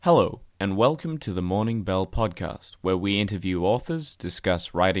Hello, and welcome to the Morning Bell podcast, where we interview authors,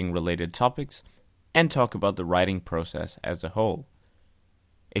 discuss writing-related topics, and talk about the writing process as a whole.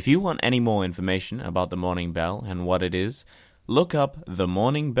 If you want any more information about the Morning Bell and what it is, look up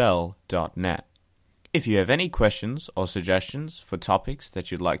themorningbell.net. If you have any questions or suggestions for topics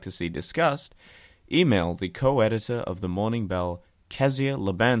that you'd like to see discussed, email the co-editor of the Morning Bell, Kezia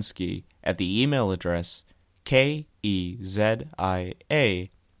Labansky, at the email address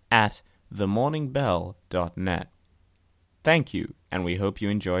kezia@themorningbell.net. Thank you, and we hope you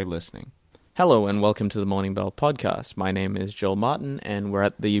enjoy listening. Hello, and welcome to the Morning Bell podcast. My name is Joel Martin, and we're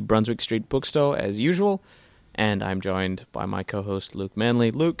at the Brunswick Street Bookstore as usual, and I'm joined by my co-host Luke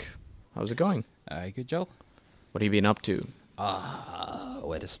Manley. Luke, how's it going? Good, Joel. What have you been up to?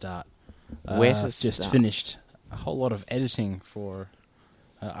 Where to start? Just finished a whole lot of editing for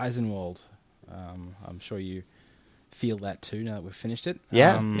Eisenwald. I'm sure you feel that too now that we've finished it.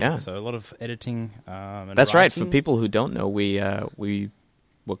 Yeah. So a lot of editing. And That's right. writing. For people who don't know, we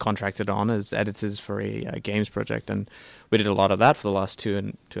were contracted on as editors for a games project, and we did a lot of that for the last two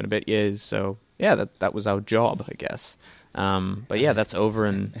and a bit years. So yeah, that was our job, I guess. But yeah, that's over,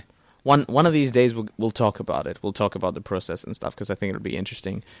 and one of these days we'll talk about it. We'll talk about the process and stuff because I think it'll be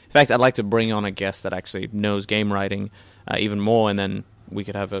interesting. In fact, I'd like to bring on a guest that actually knows game writing even more, and then we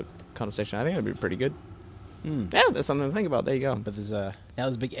could have a conversation. I think it'd be pretty good. Yeah, there's something to think about. There you go. But there's a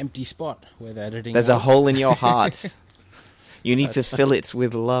big empty spot where the editing. There's a hole in your heart. You need to fill it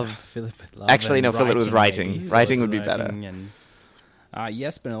with love. Fill it with love. Actually, no, fill it with writing. Maybe. Writing would be better. And,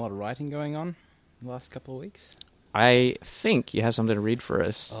 yes, been a lot of writing going on the last couple of weeks. I think you have something to read for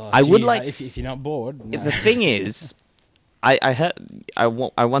us. Oh, I would like. If you're not bored. No. The thing is, I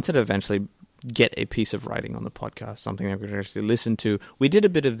wanted to eventually get a piece of writing on the podcast, something I could actually listen to. We did a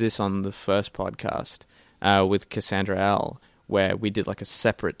bit of this on the first podcast with Cassandra L, where we did like a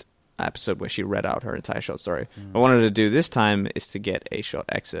separate episode where she read out her entire short story. What I wanted to do this time is to get a short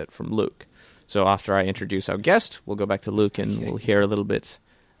excerpt from Luke. So after I introduce our guest, we'll go back to Luke and we'll hear a little bit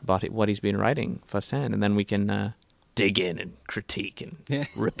about what he's been writing firsthand, and then we can dig in and critique and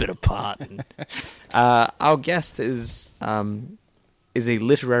rip it apart. And, our guest is a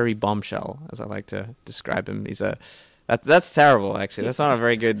literary bombshell, as I like to describe him. He's that's terrible, actually. That's not a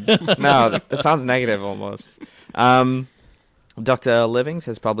very good. No, that sounds negative almost. Dr Earl Livings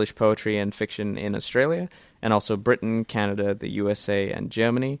has published poetry and fiction in Australia, and also Britain, Canada, the USA, and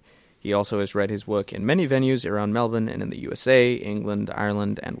Germany. He also has read his work in many venues around Melbourne and in the USA, England,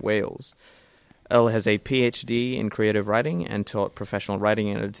 Ireland, and Wales. Earl has a PhD in creative writing and taught professional writing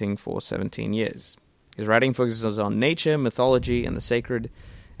and editing for 17 years. His writing focuses on nature, mythology, and the sacred,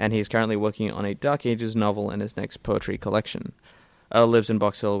 and he is currently working on a Dark Ages novel in his next poetry collection. Earl lives in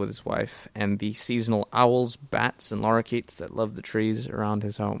Box Hill with his wife and the seasonal owls, bats, and lorikeets that love the trees around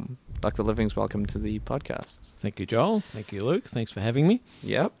his home. Dr. Livings, welcome to the podcast. Thank you, Joel. Thank you, Luke. Thanks for having me.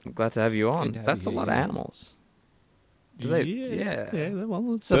 Yep, I'm glad to have you on. That's a lot of animals. Well,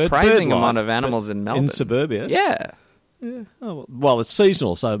 it's surprising amount of animals in Melbourne. In suburbia. Yeah. Oh, well, it's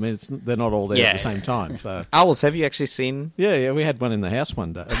seasonal, so I mean, they're not all there at the same time. So owls, have you actually seen? Yeah, we had one in the house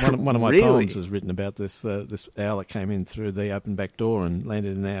one day. One of my poems is written about this owl that came in through the open back door and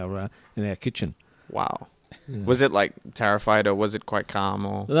landed in our kitchen. Wow. Yeah. Was it like terrified, or was it quite calm?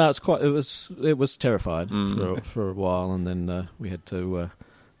 Or no, it was terrified for a while, and then we had to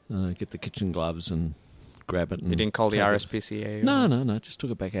get the kitchen gloves and grab it. And you didn't call the RSPCA? No. Just took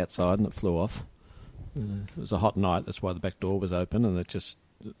it back outside and it flew off. It was a hot night. That's why the back door was open, and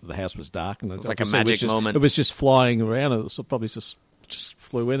the house was dark. And it was like a magic moment. It was just flying around, and it probably just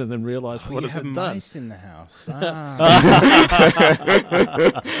flew in and then realised what it had done. You have mice in the house.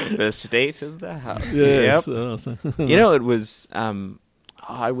 The state of the house. Yes. Yep. You know, it was.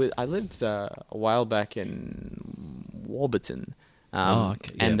 I lived a while back in Warburton,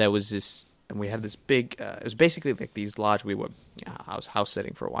 and there was this. And we had this big, it was basically like these large, I was house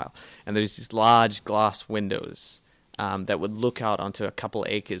sitting for a while, and there was these large glass windows that would look out onto a couple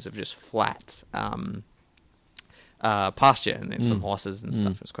acres of just flat pasture, and then some horses and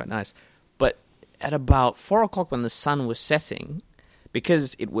stuff. It was quite nice. But at about 4 o'clock when the sun was setting,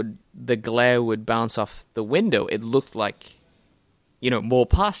 because the glare would bounce off the window, it looked like, more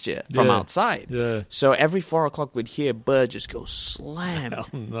pasture from outside. Yeah. So every 4 o'clock, we'd hear a bird just go slam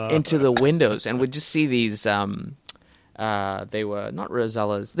into the windows, and we'd just see these. They were not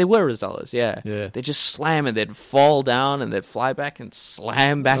rosellas. They were rosellas. Yeah. They just slam, and they'd fall down, and they'd fly back and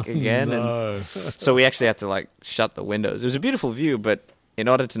slam back again. No. And so we actually had to shut the windows. It was a beautiful view, but in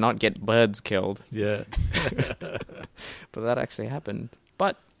order to not get birds killed. Yeah. But that actually happened.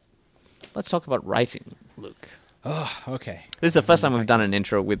 But let's talk about writing, Luke. Oh, okay. This is the first time we've done an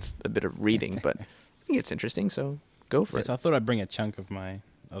intro with a bit of reading, but I think it's interesting, so go for it. So I thought I'd bring a chunk of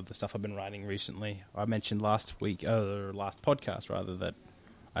the stuff I've been writing recently. I mentioned last podcast rather, that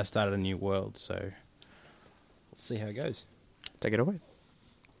I started a new world, so let's see how it goes. Take it away.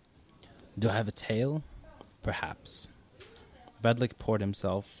 Do I have a tale? Perhaps. Vadlik poured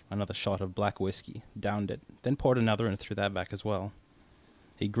himself another shot of black whiskey, downed it, then poured another and threw that back as well.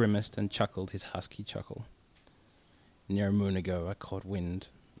 He grimaced and chuckled his husky chuckle. Near a moon ago, I caught wind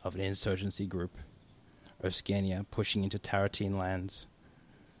of an insurgency group, Oceania pushing into Taratine lands.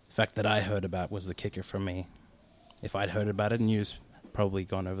 The fact that I heard about was the kicker for me. If I'd heard about it, news had probably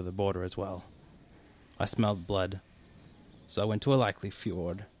gone over the border as well. I smelled blood, so I went to a likely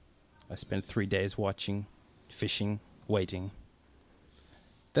fjord. I spent 3 days watching, fishing, waiting.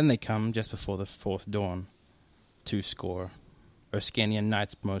 Then they come just before the fourth dawn. 200, Erskinian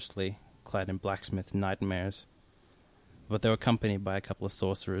knights mostly, clad in blacksmith nightmares. But they were accompanied by a couple of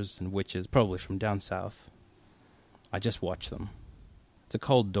sorcerers and witches, probably from down south. I just watch them. It's a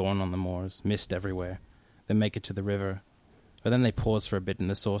cold dawn on the moors, mist everywhere. They make it to the river, but then they pause for a bit and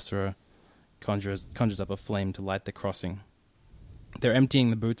the sorcerer conjures up a flame to light the crossing. They're emptying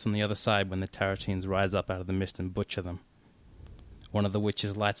the boots on the other side when the Taratines rise up out of the mist and butcher them. One of the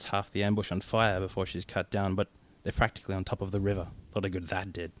witches lights half the ambush on fire before she's cut down, but they're practically on top of the river. Lot of good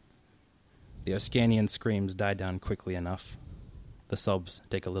that did. The Oceanian screams die down quickly enough. The sobs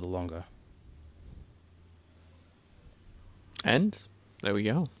take a little longer. And there we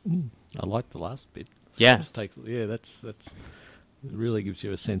go. I like the last bit. Yeah. That's it really gives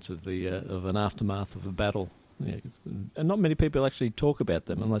you a sense of an aftermath of a battle. Yeah, and not many people actually talk about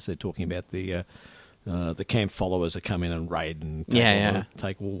them unless they're talking about the camp followers that come in and raid and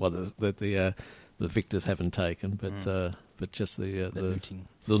take all that the victors haven't taken, but just the looting.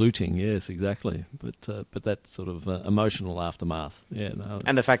 The looting, yes, exactly. But that sort of emotional aftermath,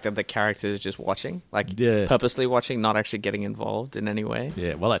 and the fact that the character is just watching, purposely watching, not actually getting involved in any way.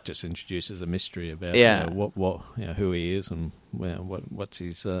 Yeah, well, that just introduces a mystery about who he is and what's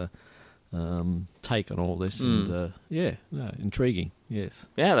his take on all this, and intriguing. Yes.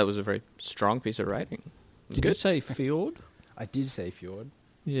 Yeah, that was a very strong piece of writing. Did you say fjord? I did say fjord.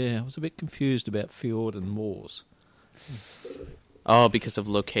 Yeah, I was a bit confused about fjord and moors. Oh, because of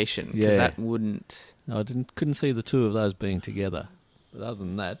location. Because that wouldn't. No, I couldn't see the two of those being together. But other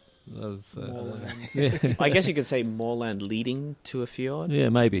than that, was. I guess you could say moorland leading to a fjord. Yeah,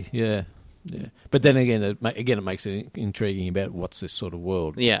 maybe. Yeah. But then again, it makes it intriguing about what's this sort of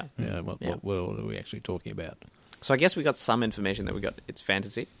world. Yeah. What world are we actually talking about? So I guess we got some information that we got. It's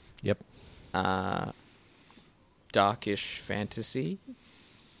fantasy. Yep. Darkish fantasy.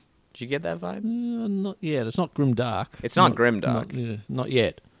 Did you get that vibe? Not yet. It's not grimdark. It's not grimdark. Not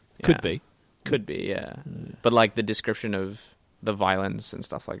yet. Could be. Could be, yeah. But like the description of the violence and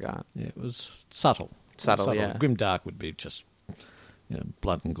stuff like that. Yeah, it was subtle. Subtle, yeah. Grimdark would be just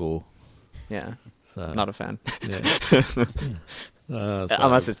blood and gore. Yeah. So, not a fan. Yeah.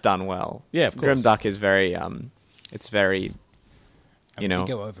 Unless it's done well. Yeah, of course. Grimdark is very, it's very, if you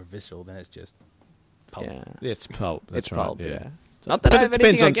go over visceral, then it's just pulp. Yeah, it's pulp. That's it's right. Pulp, yeah. Not that I have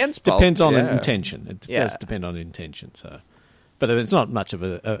anything against pulp. Depends on intention. It does depend on intention. So, but it's not much of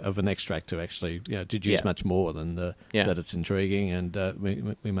an extract to actually deduce much more than that it's intriguing, and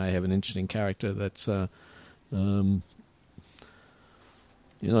we may have an interesting character that's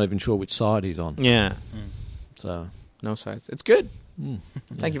you're not even sure which side he's on. Yeah. So no sides. It's good.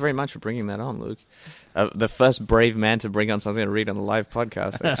 Thank you very much for bringing that on, Luke. The first brave man to bring on something to read on the live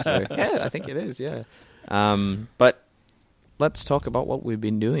podcast, actually. Yeah, I think it is, yeah. But let's talk about what we've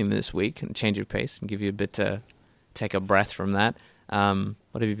been doing this week and change of pace and give you a bit to take a breath from that.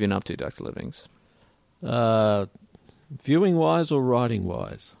 What have you been up to, Dr. Livings? Viewing-wise or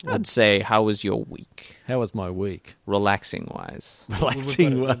writing-wise? I'd say, how was your week? How was my week? Relaxing-wise. We've got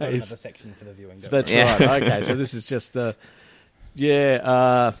another section for the viewing. That's right. Okay, so this is just...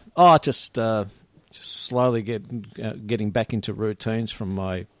 just slowly getting back into routines from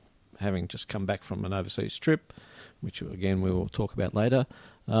my having just come back from an overseas trip, which again we will talk about later,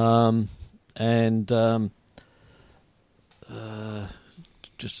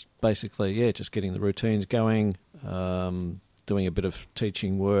 just basically just getting the routines going, doing a bit of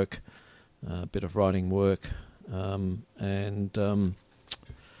teaching work, a bit of writing work, and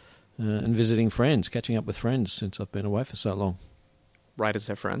visiting friends, catching up with friends since I've been away for so long. Writers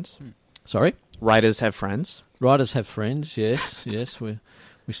have friends. Sorry? Writers have friends. Writers have friends, yes. We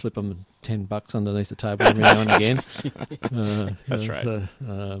slip them $10 underneath the table every now and again. That's right.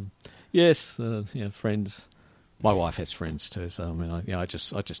 Yes, friends My wife has friends too, so I mean, I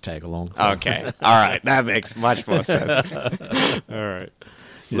just tag along. Okay, all right, that makes much more sense. All right,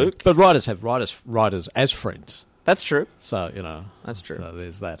 Luke. But writers have writers as friends. That's true. So That's true. So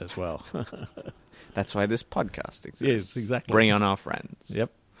there's that as well. That's why this podcast exists. Yes, exactly. Bring on our friends.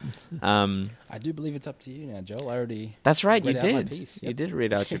 Yep. I do believe it's up to you now, Joel. I already. That's right. You read out my did. piece. You Yep. did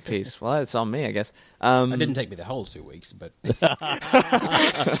read out your piece. Well, it's on me, I guess. It didn't take me the whole 2 weeks, but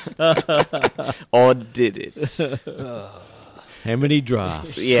Or did it? How many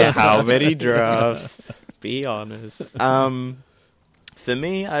drafts? Yeah. How many drafts? Be honest. For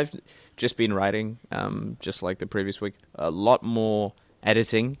me, I've just been writing, just like the previous week. A lot more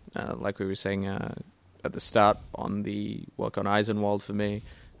editing, like we were saying at the start on the work on Eisenwald for me.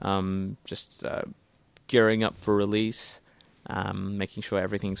 Just gearing up for release, making sure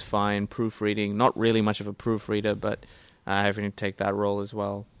everything's fine, proofreading. Not really much of a proofreader, but having to take that role as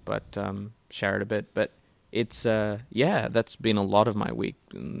well. But share it a bit. But it's that's been a lot of my week.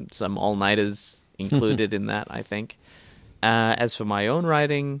 And some all-nighters included in that, I think. As for my own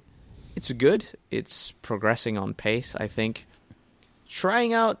writing, it's good. It's progressing on pace, I think.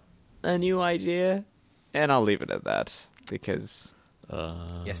 Trying out a new idea, and I'll leave it at that because.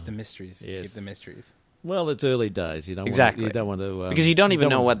 yes, the mysteries. Yes. Keep the mysteries. Well, it's early days. You don't Exactly. Want, you don't want to because you don't even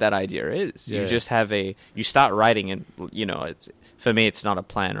know what that idea is. Yeah. You just have you start writing, and it's for me, it's not a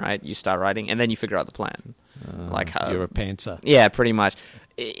plan, right? You start writing, and then you figure out the plan. Like how you're a pantser. Yeah, pretty much.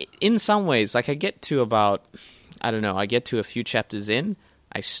 In some ways, like I get to about, I don't know, I get to a few chapters in,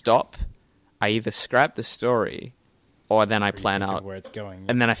 I stop, I either scrap the story, or then I Or you plan think of out, where it's going.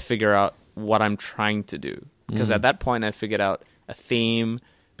 and then I figure out what I'm trying to do. Because at that point, I figured out a theme.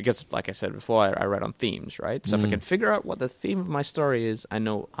 Because, like I said before, I write on themes, right? So if I can figure out what the theme of my story is, I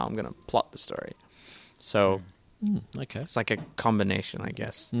know how I'm going to plot the story. So Okay. it's like a combination, I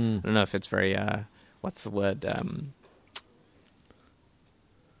guess. I don't know if it's very, what's the word?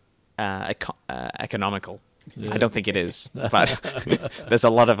 Economical. Yeah. I don't think it is. But there's a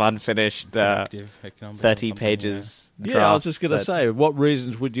lot of unfinished Active, economical, 30 something, pages. Yeah, I was just going to drafts that- say, what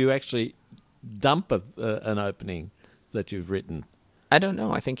reasons would you actually dump an opening that you've written? I don't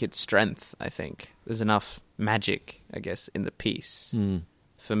know. I think it's strength, I think. There's enough magic, I guess, in the piece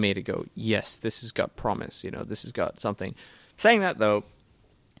for me to go, yes, this has got promise, this has got something. Saying that, though,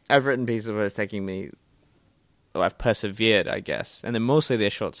 I've written pieces where it's taking me, I've persevered, I guess. And then mostly they're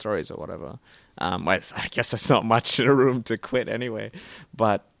short stories or whatever. I guess that's not much room to quit anyway.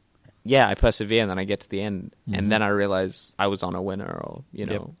 But, yeah, I persevere and then I get to the end. And then I realize I was on a winner or,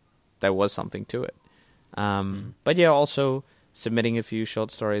 there was something to it. But, yeah, also submitting a few short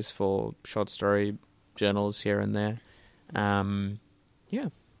stories for short story journals here and there. Yeah,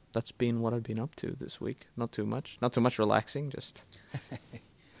 that's been what I've been up to this week. Not too much relaxing, just...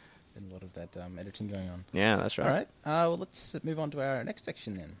 Been a lot of that editing going on. Yeah, that's right. All right. Well, let's move on to our next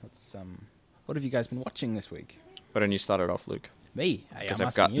section then. What have you guys been watching this week? Why don't you start it off, Luke? Me? Because I'm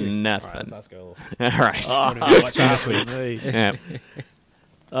I've got asking you. nothing. All right, let's ask Earl. All right. What have you watching this week? Yeah.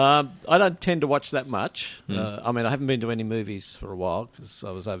 I don't tend to watch that much. I mean, I haven't been to any movies for a while because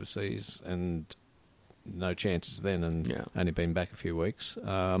I was overseas and no chances then and only been back a few weeks.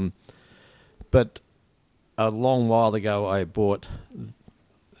 But a long while ago I bought,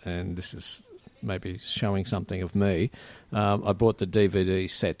 and this is maybe showing something of me, I bought the DVD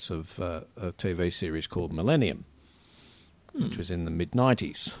sets of a TV series called Millennium, which was in the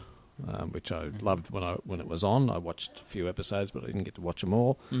mid-90s. Which I loved when it was on. I watched a few episodes, but I didn't get to watch them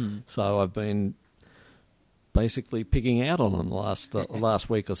all. So I've been basically picking out on them the last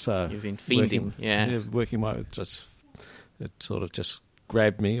week or so. You've been fiending, working my it sort of just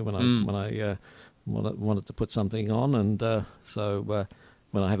grabbed me when I wanted to put something on, and so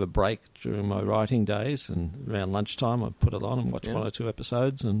when I have a break during my writing days and around lunchtime, I put it on and watch one or two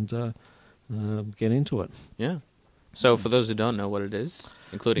episodes and get into it. Yeah. So for those who don't know what it is,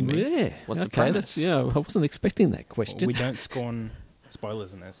 including me, what's the premise? I wasn't expecting that question. Well, we don't scorn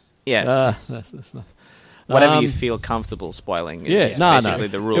spoilers in this. Yes. That's nice. Whatever you feel comfortable spoiling is basically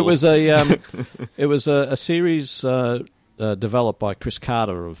the rule. It was a series developed by Chris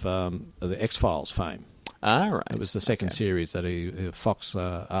Carter of the X-Files fame. All right. It was the second series that Fox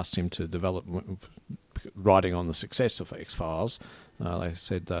asked him to develop, riding on the success of X-Files. They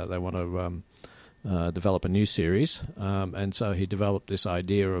said they want to develop a new series, and so he developed this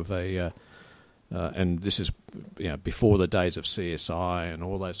idea of and this is before the days of CSI and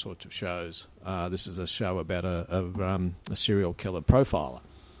all those sorts of shows. This is a show about a serial killer profiler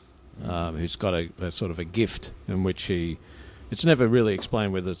who's got a sort of a gift in which it's never really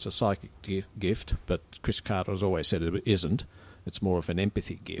explained whether it's a psychic gift, but Chris Carter has always said it isn't. It's more of an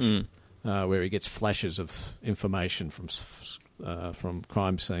empathy gift. where he gets flashes of information from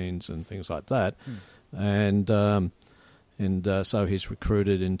crime scenes and things like that, and so he's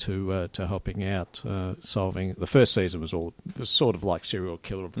recruited into to helping out solving. The first season was sort of like serial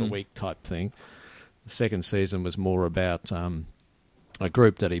killer of the week type thing. The second season was more about a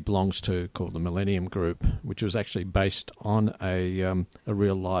group that he belongs to called the Millennium Group, which was actually based on a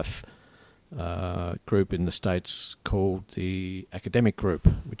real life group in the States called the Academic Group,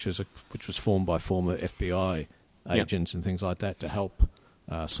 which was formed by former FBI agents and things like that to help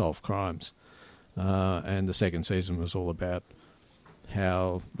solve crimes. And the second season was all about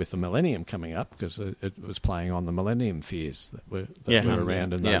how, with the millennium coming up, because it was playing on the millennium fears that were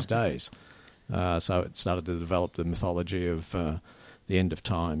around in those days. So it started to develop the mythology of the end of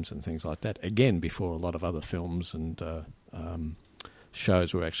times and things like that, again, before a lot of other films and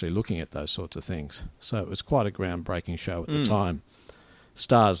shows were actually looking at those sorts of things. So it was quite a groundbreaking show at the time.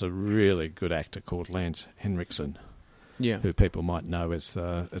 Stars a really good actor called Lance Henriksen, who people might know as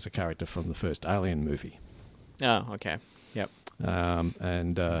a character from the first Alien movie. Oh, okay. Yep.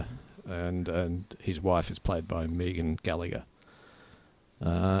 And his wife is played by Megan Gallagher.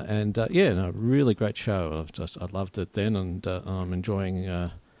 Really great show. I loved it then, and I'm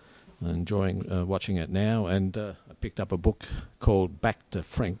enjoying watching it now. And I picked up a book called Back to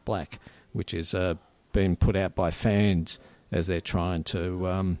Frank Black, which is been put out by fans as they're trying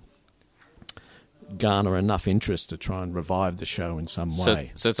to garner enough interest to try and revive the show in some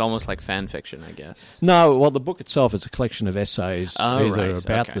way. So it's almost like fan fiction, I guess. No, well, the book itself is a collection of essays either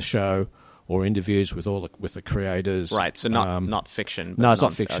about the show or interviews with the creators. Right, so not fiction. But no, it's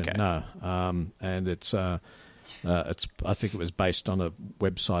not fiction. Okay. No, and it's I think it was based on a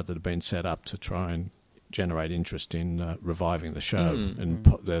website that had been set up to try and generate interest in reviving the show, and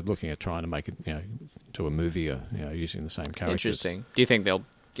they're looking at trying to make it to a movie, using the same characters. Interesting. Do you think they'll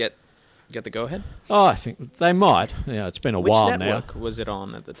get the go ahead? Oh, I think they might. It's been a while now. Which network was it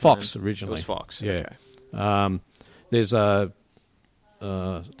on at the time? Fox originally. It was Fox. Yeah. Okay. There's I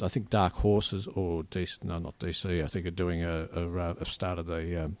think Dark Horses or DC, no, not DC. I think are doing have started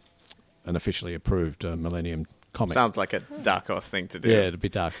an officially approved Millennium comic. Sounds like a Dark Horse thing to do. Yeah, it'd be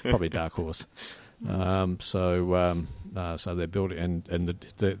probably Dark Horse. So they're building, and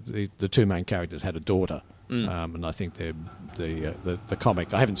the two main characters had a daughter, and I think the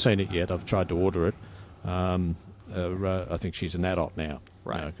comic. I haven't seen it yet. I've tried to order it. I think she's an adult now,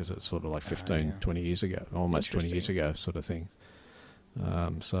 right? Because it's sort of like 20 years ago, almost 20 years ago, sort of thing.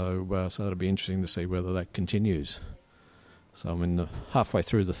 So it'll be interesting to see whether that continues. So I'm halfway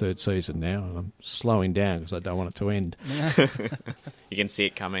through the third season now, and I'm slowing down because I don't want it to end. You can see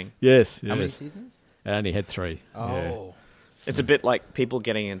it coming. Yes. How many seasons? I only had 3. Oh. Yeah. It's a bit like people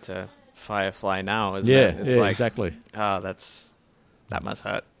getting into Firefly now, isn't it? It's like, exactly. Oh, that must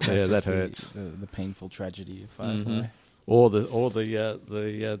hurt. Yeah, that hurts. The painful tragedy of Firefly. Mm-hmm. Or the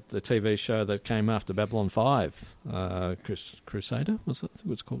TV show that came after Babylon 5, Crusader, was it? It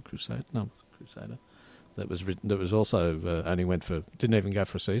was called Crusader. No, Crusader. That was also didn't even go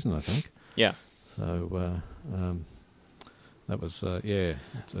for a season, I think. Yeah. So that was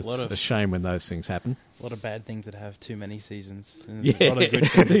It's a shame when those things happen. A lot of bad things that have too many seasons. And Yeah, a lot of good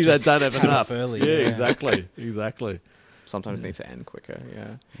things that don't have enough. Early, Yeah, exactly. Sometimes it needs to end quicker.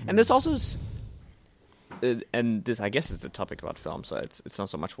 Yeah. And there's also, and this I guess is the topic about film, so it's not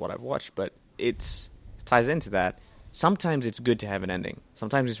so much what I've watched, but it ties into that. Sometimes it's good to have an ending.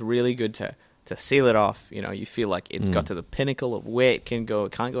 Sometimes it's really good to seal it off. You feel like it's got to the pinnacle of where it can go.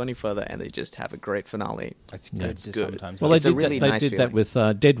 It can't go any further, and they just have a great finale. That's good. Sometimes. Well, they did that with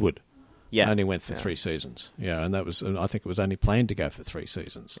Deadwood. Yeah, only went for 3 seasons. Yeah, and I think it was only planned to go for 3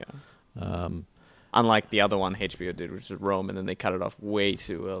 seasons. Yeah. Unlike the other one HBO did, which was Rome, and then they cut it off way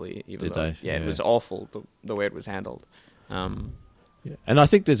too early. Did they? Yeah, it was awful the way it was handled. Yeah. And I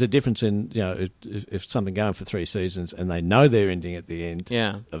think there's a difference in, if something going for 3 seasons and they know they're ending at the end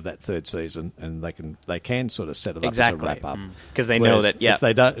of that third season, and they can sort of set it up as a wrap up. Because they know that, if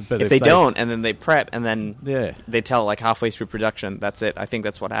they don't, if they don't, and then they prep, and then they tell like halfway through production, that's it. I think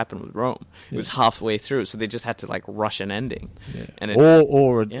that's what happened with Rome. It was halfway through, so they just had to like rush an ending. Yeah. And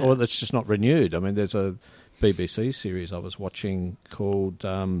or it's just not renewed. I mean, there's a BBC series I was watching called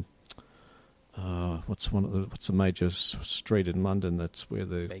what's the major street in London? That's where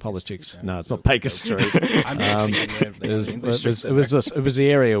the Baker politics. Street, no, it's not Baker Street. It It was the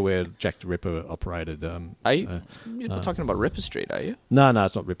area where Jack the Ripper operated. Are you you're not talking about Ripper Street? Are you? No,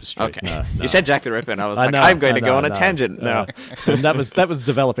 it's not Ripper Street. Okay, no. You said Jack the Ripper, and I was I'm going to go on a tangent. No, and that was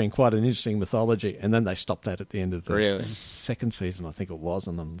developing quite an interesting mythology, and then they stopped that at the end of the second season, I think it was,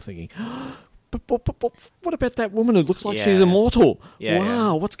 and I'm thinking, but what about that woman who looks like Yeah. she's immortal? Yeah,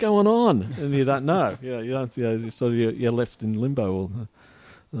 wow, what's going on? And you don't know. You don't. You're left in limbo.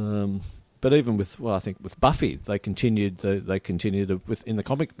 But even with, I think with Buffy, they continued. They continued in the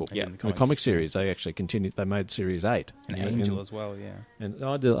comic book. Yeah, in the comic series, they actually continued. They made series 8. And Angel as well. Yeah. And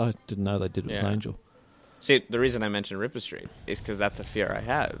I didn't know they did it with Angel. See, the reason I mentioned Ripper Street is because that's a fear I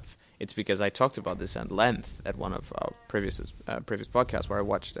have. It's because I talked about this at length at one of our previous podcasts where I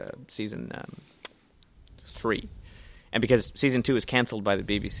watched season 3. And because season 2 was cancelled by the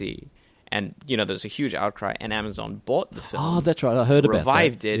BBC, and, there's a huge outcry, and Amazon bought the film. Oh, that's right. I heard about that.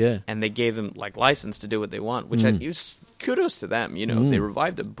 Revived it, yeah. and they gave them, license to do what they want, which it was kudos to them, They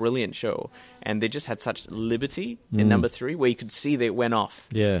revived a brilliant show, and they just had such liberty in number 3, where you could see they went off.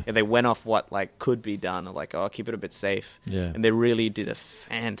 Yeah. They went off what, could be done, or keep it a bit safe. Yeah. And they really did a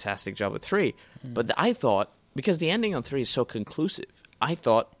fantastic job with 3. But I thought, because the ending on 3 is so conclusive, I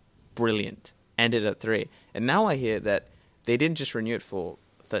thought, brilliant, ended at 3. And now I hear that they didn't just renew it for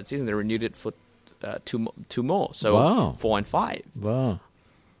third season, they renewed it for two more, so 4 and 5. Wow.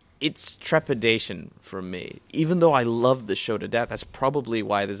 It's trepidation from me. Even though I love the show to death, that's probably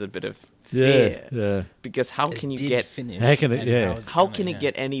why there's a bit of fear. Yeah. Because how can you get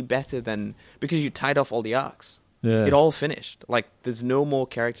any better than, because you tied off all the arcs. Yeah. It all finished. There's no more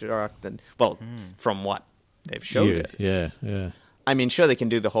character arc than, from what they've showed us. Yeah. I mean, sure, they can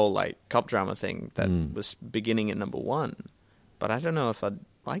do the whole cop drama thing that was beginning at number 1, but I don't know if I'd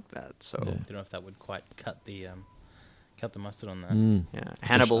like that. So I don't know if that would quite cut the mustard on that. Yeah,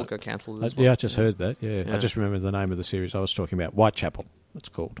 Hannibal got cancelled as well. Yeah, I just heard that. Yeah. I just remember the name of the series I was talking about. Whitechapel, it's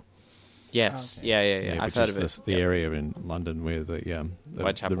called. Yes. Okay. Yeah. I've heard of it. The area in London where the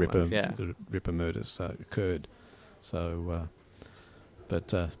Ripper murders occurred. So,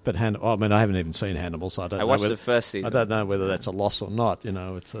 but I haven't even seen Hannibal, so I don't know. I watched the first season. I don't know whether that's a loss or not.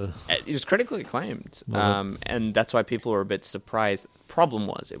 It's a. It was critically acclaimed, and that's why people were a bit surprised. Problem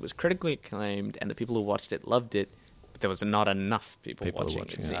was, it was critically acclaimed, and the people who watched it loved it, but there was not enough people watching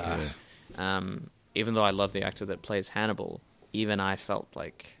it. Even though I love the actor that plays Hannibal, even I felt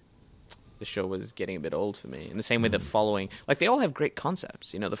like the show was getting a bit old for me. In the same way, the Following, they all have great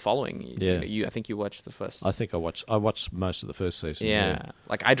concepts. The Following. I think you watched the first. I think I watched most of the first season. Yeah.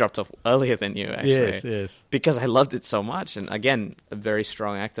 I dropped off earlier than you, actually. Yes. Because I loved it so much. And again, a very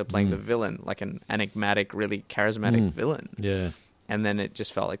strong actor playing the villain, an enigmatic, really charismatic villain. Yeah. And then it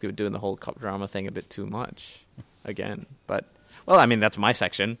just felt like they were doing the whole cop drama thing a bit too much again. But, that's my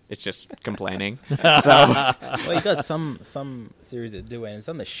section. It's just complaining. So, Well, you got some series that do end, and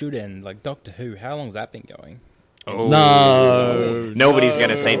some that should end, like Doctor Who. How long's that been going? No. Nobody's going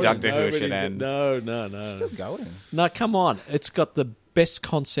to say Doctor Who should end. No. Still going. No, come on. It's got the best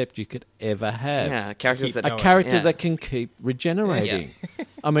concept you could ever have. Yeah, characters that... A character that can keep regenerating.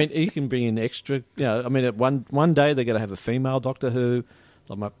 I mean, you can bring in extra... at one day they're going to have a female Doctor Who.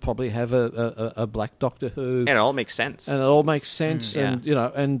 They might probably have a black Doctor Who. And it all makes sense. And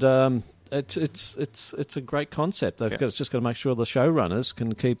it's a great concept. It's just got to make sure the showrunners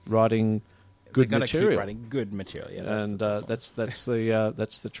can keep writing good material. Keep writing good material, yeah. That's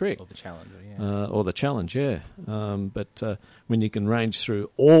the trick. Or the challenge, But when you can range through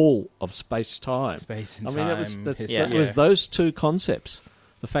all of space-time. Space and time. That was those two concepts.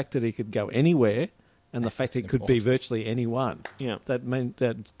 The fact that he could go anywhere and the fact it could be virtually anyone. Yeah.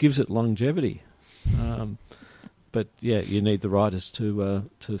 That gives it longevity. But you need the writers to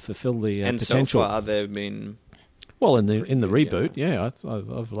fulfil the potential. And so far they've been... Well, in the reboot,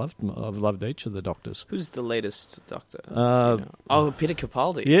 I've loved each of the Doctors. Who's the latest Doctor? Peter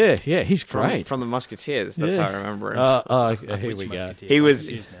Capaldi. Yeah, he's great. From the Musketeers, that's how I remember him. Here we go. He was...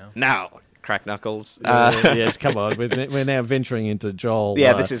 Now, crack knuckles. Yes, come on. We're now venturing into Joel.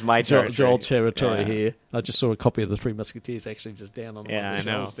 Yeah, this is my territory. Joel territory here. I just saw a copy of the Three Musketeers actually just down on the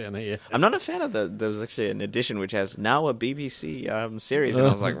shelves down here. I'm not a fan of there was actually an edition which has now a BBC series, and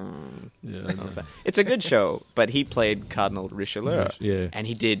I was like, it's a good show, but he played Cardinal Richelieu, and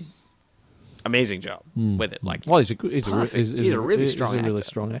he did amazing job with it. He's a really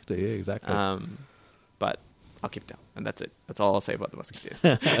strong actor. Yeah, exactly. But I'll keep down, and that's it. That's all I'll say about the Musketeers.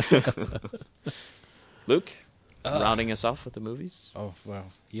 Luke, rounding us off with the movies. Oh, well,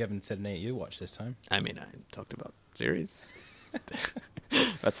 you haven't said any you watched this time. I mean, I talked about series.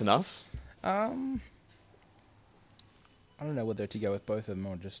 That's enough. I don't know whether to go with both of them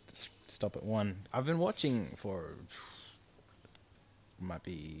or just stop at one. I've been watching for might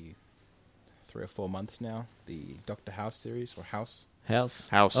be 3 or 4 months now the Doctor House series or House.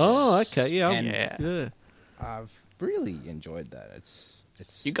 Oh, okay, yeah. I've really enjoyed that.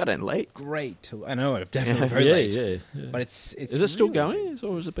 it's You got in late. great to. I know, definitely very yeah, late. yeah. But it's Is it still really going,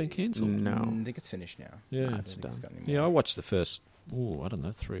 or has it been cancelled? No. I think it's finished now. Yeah, I don't it's think done. it's got any Yeah, I more. watched the first, I don't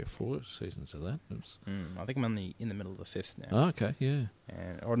know, 3 or 4 seasons of that. It was, I think I'm in the middle of the 5th now. oh, okay, yeah.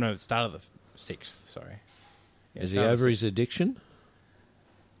 Or no, start of the 6th. Sorry. Yeah, Is he start of over the his addiction? 6th.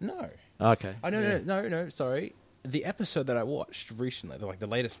 No. Okay. Oh no. Sorry. The episode that I watched recently, the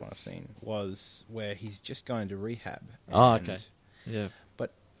latest one I've seen, was where he's just going to rehab. Oh, and- okay. Yeah.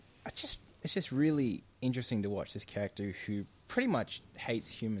 But it's just really interesting to watch this character who pretty much hates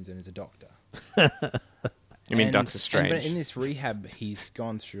humans and is a doctor. You mean Doctor Strange? But in this rehab, he's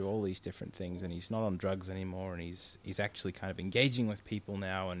gone through all these different things, and he's not on drugs anymore, and he's actually kind of engaging with people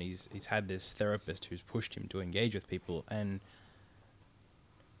now, and he's had this therapist who's pushed him to engage with people, and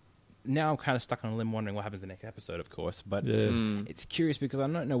now I'm kind of stuck on a limb wondering what happens in the next episode, of course, but it's curious because I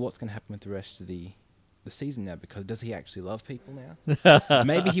don't know what's going to happen with the rest of the season now, because does he actually love people now?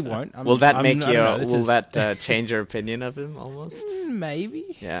 Maybe he won't. Will that change your opinion of him almost?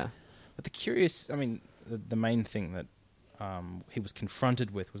 Maybe. Yeah. But the main thing that he was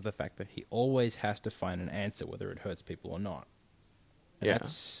confronted with was the fact that he always has to find an answer whether it hurts people or not. And Yeah.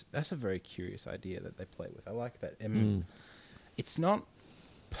 that's a very curious idea that they play with. I like that. It's not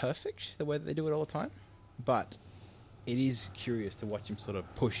perfect the way that they do it all the time, but it is curious to watch him sort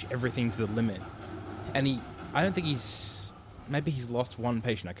of push everything to the limit. And I don't think maybe he's lost one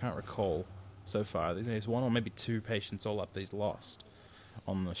patient. I can't recall so far. There's one or maybe 2 patients all up that he's lost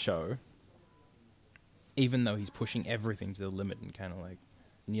on the show, even though he's pushing everything to the limit and kind of like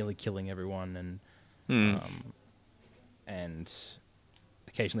nearly killing everyone, and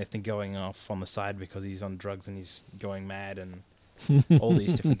occasionally have to going off on the side because he's on drugs and he's going mad and all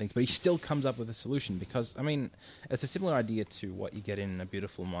these different things. But he still comes up with a solution because, it's a similar idea to what you get in A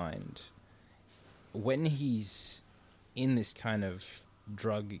Beautiful Mind. When he's in this kind of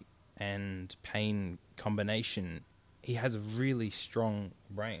drug and pain combination, he has a really strong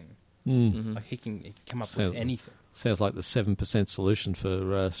brain. Like he can come up with anything. Sounds like the 7% solution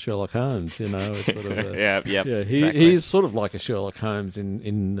for Sherlock Holmes. It's sort of Yeah. Exactly. He's sort of like a Sherlock Holmes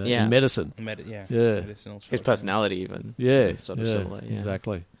in medicine. Medicinal. His personality even. Yeah, Sort of similar. Yeah.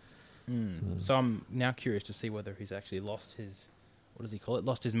 Exactly. So I'm now curious to see whether he's actually lost his, what does he call it?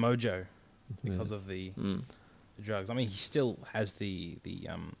 Lost his mojo because of the drugs. He still has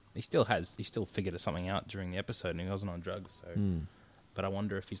he still figured something out during the episode, and he wasn't on drugs. So, but I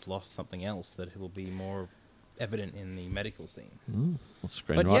wonder if he's lost something else that will be more evident in the medical scene.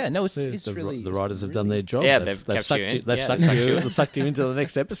 But yeah, no, it's really the writers have done their job. Yeah, they've sucked you into the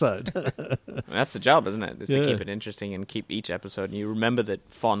next episode. That's the job, isn't it? Is to keep it interesting and keep each episode, and you remember that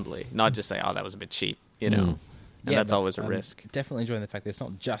fondly, not just say, "Oh, that was a bit cheap," And that's always a risk. Definitely enjoying the fact that it's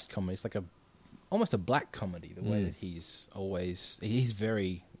not just comedy; it's like almost a black comedy. The way that he's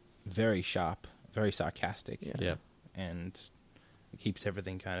very, very sharp, very sarcastic. Yeah. And it keeps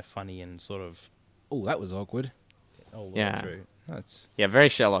everything kind of funny and sort of, oh, that was awkward. All the way through. That's very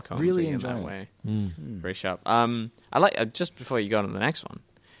Sherlock Holmes really in enjoying that way. Very sharp. I like just before you go on to the next one.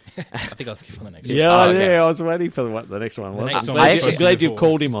 I think I'll skip on the next Yeah, one. I was waiting for what the next one was. next I'm one glad, was I'm glad you before.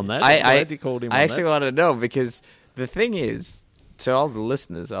 called him on that. I actually want to know, because the thing is, to all the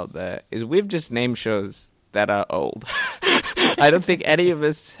listeners out there, is we've just named shows that are old. I don't think any of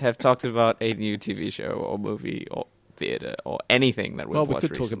us have talked about a new TV show or movie or theatre or anything that we've watched we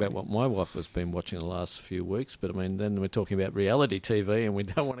could recently. talk about what my wife has been watching the last few weeks, but then we're talking about reality TV, and we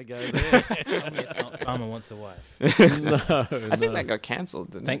don't want to go there. Tell me it's not Farmer Wants a Wife. I think that got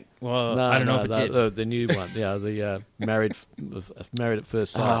cancelled, didn't it? I don't know if it did. The new one, the Married at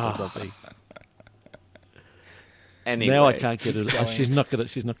First Sight or something. Anyway. Now I can't get it. She's not going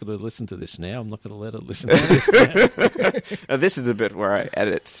to listen to this now. I'm not going to let her listen to this now. This is a bit where I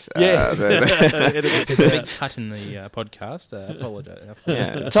edit. Yes. There's a big cut in the podcast. Apologize.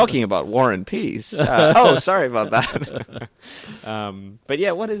 Yeah. Talking about War and Peace. Sorry about that. But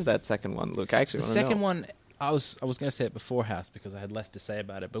yeah, what is that second one, Luke? I actually The want to know. second one, I was going to say it before House because I had less to say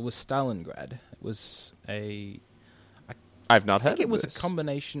about it, but it was Stalingrad. It was I've not I heard think it of was this. a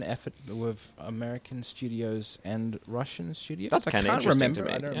combination effort with American studios and Russian studios. That's I kinda can't interesting remember. to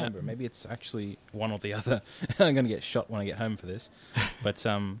me, I don't yeah. remember. Maybe it's actually one or the other. I'm going to get shot when I get home for this. But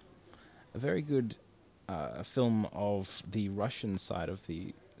a very good film of the Russian side of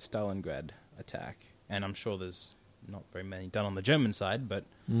the Stalingrad attack. And I'm sure there's not very many done on the German side, but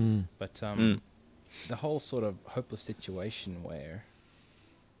the whole sort of hopeless situation where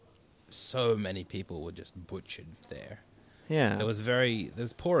so many people were just butchered there. Yeah. There was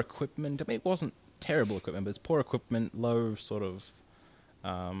poor equipment. It wasn't terrible equipment, but it's poor equipment, low sort of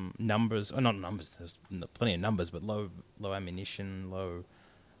numbers. Or not numbers, there's plenty of numbers, but low ammunition, low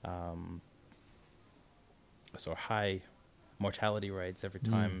So high mortality rates every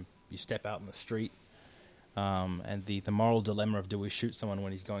time you step out in the street. And the moral dilemma of do we shoot someone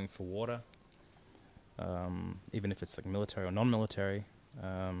when he's going for water, even if it's like military or non-military.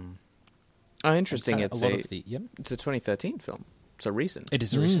 Interesting. It's a lot of the It's a 2013 film. It's a recent. It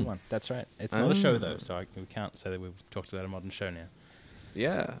is a recent one. That's right. It's not a show though, so we can't say that we've talked about a modern show now.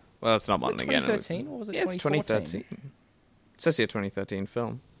 Yeah. Well, it's not modern again. 2013 or was it? Yeah, it's 2013. It says here 2013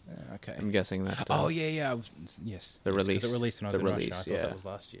 film. Okay. I'm guessing that. Yes. The release. The release when I was in Russia. I thought yeah. that was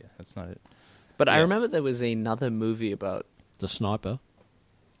last year. That's not it. But I remember there was another movie about The Sniper.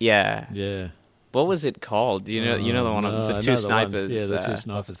 Yeah. Yeah. What was it called? You know the one of the two snipers. Yeah, the two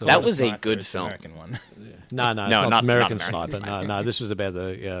snipers. That was a good film. American one. No, not American Sniper. Sniper. No, this was about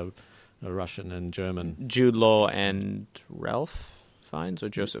the Russian and German. Jude Law and Ralph Fiennes or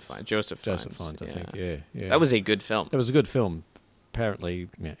Joseph Fiennes? Joseph Fiennes, I think. Yeah. That was a good film. It was a good film. Apparently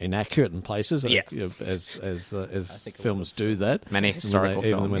inaccurate in places. Yeah. As films do that. Many historical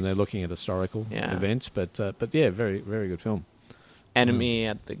films. Even when they're looking at historical events. But yeah, very, very good film. Enemy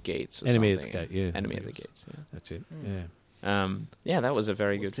at the Gates. Or Enemy something. at the Gate. Yeah. Enemy at the Gates. Yeah. That's it. Yeah. That was a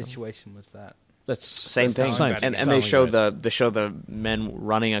very good What situation was that? That's same thing. Same. And they show the men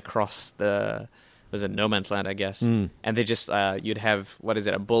running across the no man's land, I guess. And they just you'd have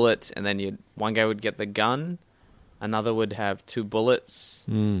a bullet, and then one guy would get the gun, another would have 2 bullets,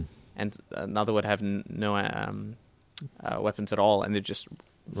 and another would have no weapons at all, and they just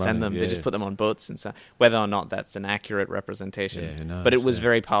send them. They just put them on boats and so whether or not that's an accurate representation, but it was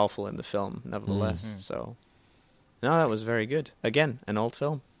very powerful in the film, nevertheless. So, no, that was very good. Again, an old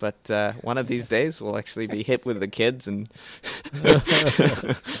film, but one of these days we'll actually be hit with the kids and.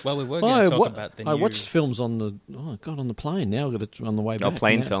 Well, we were going to talk about the new... I watched films on the plane. Now I've got it on the way back.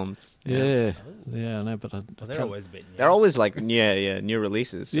 Plane films. Yeah, I know, but they're always been. They're always like new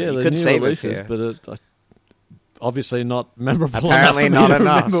releases. So yeah, you they're could new save releases, us here. but obviously not memorable. Apparently enough not for me to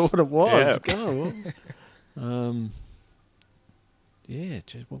enough. Remember what it was? Yeah. Oh, well.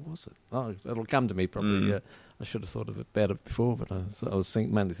 Geez, what was it? Oh, it'll come to me probably. I should have thought about it before, but I was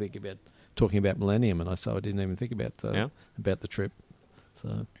mainly thinking about talking about Millennium, and I didn't even think about the trip.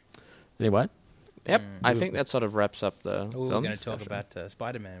 So anyway, yep, I think that sort of wraps up the. We're going to talk about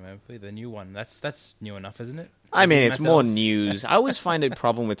Spider-Man, the new one. That's new enough, isn't it? I mean, it's more news. I always find a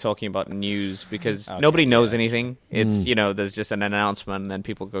problem with talking about news because nobody knows anything. It's there's just an announcement, and then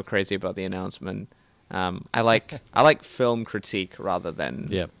people go crazy about the announcement. I like film critique rather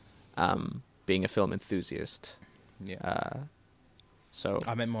than being a film enthusiast. Yeah. So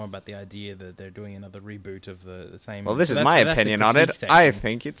I meant more about the idea that they're doing another reboot of the same. Well, this is my opinion on it. Section. I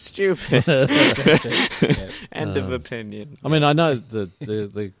think it's stupid. End of opinion. I mean, I know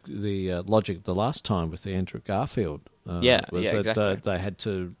the logic the last time with the Andrew Garfield was that exactly. they had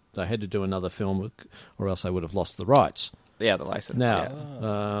to do another film, or else they would have lost the rights. Yeah, the license.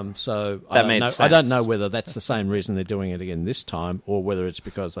 Now, so that made sense. I don't know whether that's the same reason they're doing it again this time, or whether it's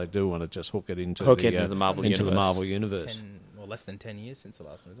because they do want to just hook it into the Marvel universe. Less than 10 years since the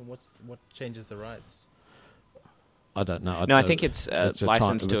last one. What changes the rights? I don't know. I think it's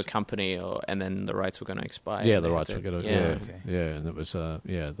licensed to a company, and then the rights were going to expire. Yeah, the rights were going to. Okay. And it was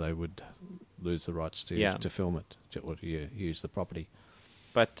they would lose the rights to film it or to use the property.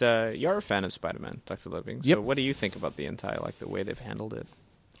 But you're a fan of Spider-Man, Dr. Livings. Yep. So what do you think about the entire the way they've handled it?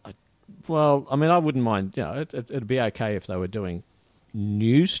 Well, I mean, I wouldn't mind. It'd be okay if they were doing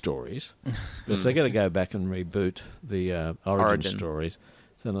news stories, but if they're going to go back and reboot the origin stories,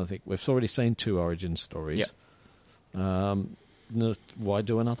 then I think we've already seen 2 origin stories. Why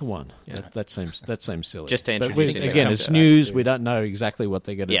do another one? Yeah. That seems silly. Just to introduce it. Again, it's news. We don't know exactly what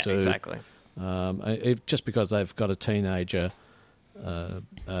they're going to do. Exactly. Just because they've got a teenager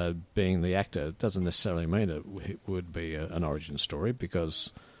being the actor doesn't necessarily mean it would be an origin story,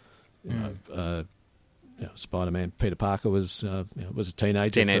 because Spider-Man, Peter Parker was a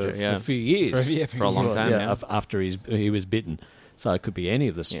teenager for a few years, for a long time. After he was bitten, so it could be any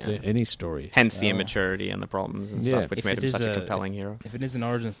of any story. Hence the immaturity and the problems and stuff, which made him such a compelling hero. If it is an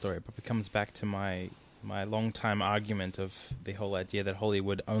origin story, it probably comes back to my long-time argument of the whole idea that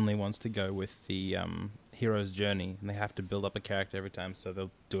Hollywood only wants to go with the hero's journey, and they have to build up a character every time, so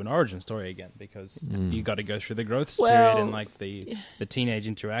they'll do an origin story again, because you got to go through the growth period and the teenage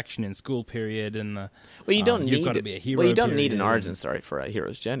interaction in school period, and you don't need got to be a hero. Well, you don't need an origin story for a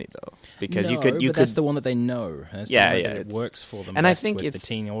hero's journey, though, because you could. But that's the one that they know. That's it works for them. And I think with the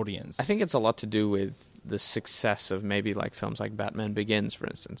teen audience. I think it's a lot to do with the success of maybe films like Batman Begins, for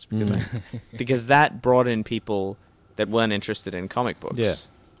instance, because that brought in people that weren't interested in comic books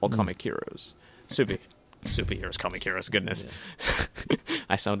or comic heroes. Subi. superheroes, comic heroes, goodness. Yeah.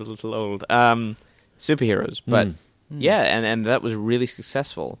 I sound a little old. Superheroes, but yeah, and that was really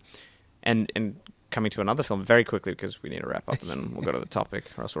successful. And coming to another film very quickly, because we need to wrap up and then we'll go to the topic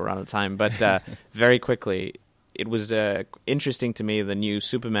or else we'll run out of time. But very quickly, it was interesting to me, the new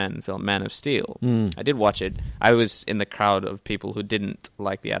Superman film, Man of Steel. I did watch it. I was in the crowd of people who didn't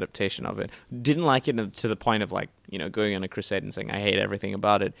like the adaptation of it. Didn't like it to the point of, like, you know, going on a crusade and saying, I hate everything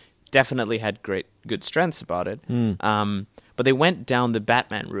about it. Definitely had good strengths about it. But they went down the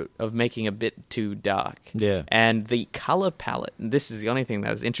Batman route of making a bit too dark. Yeah. And the color palette, and this is the only thing that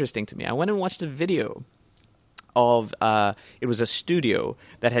was interesting to me. I went and watched a video of it was a studio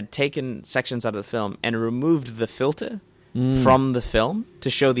that had taken sections out of the film and removed the filter from the film to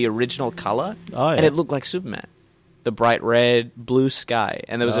show the original color, and it looked like Superman, the bright red, blue sky.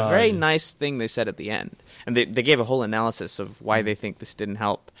 And there was a very nice thing they said at the end, and they gave a whole analysis of why they think this didn't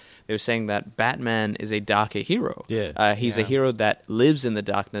help. They were saying that Batman is a darker hero. Yeah. He's a hero that lives in the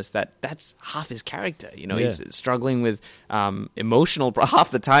darkness. That's half his character. You know, he's struggling with emotional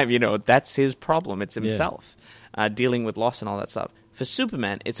half the time. You know, that's his problem. It's himself. Dealing with loss and all that stuff. For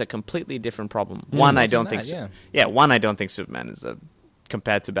Superman, it's a completely different problem. One, I don't think Superman is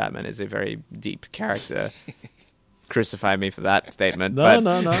compared to Batman, is a very deep character. Crucify me for that statement.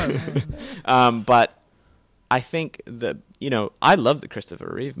 No. But I think that, you know, I love the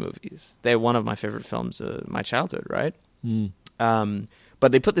Christopher Reeve movies. They're one of my favorite films of my childhood, right?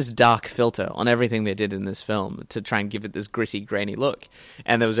 But they put this dark filter on everything they did in this film to try and give it this gritty, grainy look.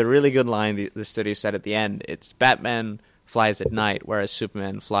 And there was a really good line the studio said at the end. It's Batman flies at night, whereas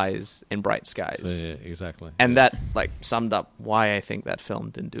Superman flies in bright skies. So, yeah, exactly. And that, like, summed up why I think that film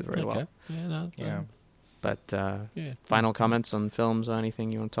didn't do very well. Yeah. But final comments on films or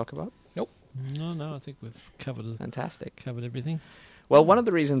anything you want to talk about? No, I think we've covered it. Fantastic. Covered everything. Well, one of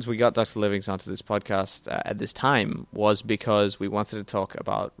the reasons we got Dr. Livings onto this podcast at this time was because we wanted to talk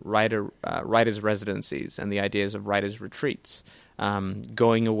about writers' residencies and the ideas of writers' retreats,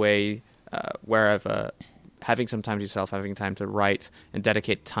 going away wherever, having some time to yourself, having time to write and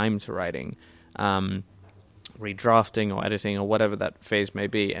dedicate time to writing, redrafting or editing or whatever that phase may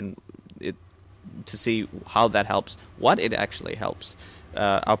be, and to see how that helps, what it actually helps.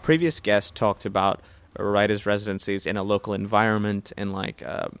 Our previous guest talked about writers' residencies in a local environment, in, like,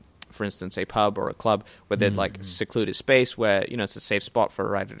 for instance, a pub or a club where they'd like secluded space where, you know, it's a safe spot for a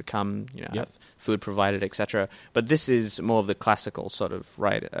writer to come, you know, have food provided, etc. But this is more of the classical sort of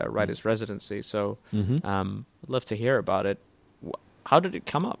writers' residency. So I'd love to hear about it. How did it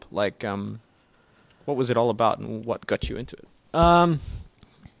come up? Like, what was it all about, and what got you into it?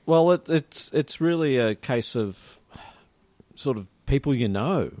 Well, it's really a case of sort of people you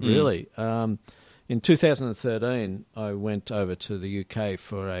know, really. In 2013, I went over to the UK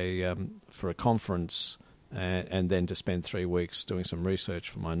for a conference, and then to spend 3 weeks doing some research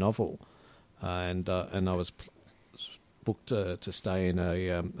for my novel, and I was booked to stay in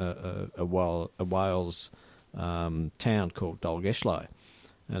a Wales town called Dolgellau,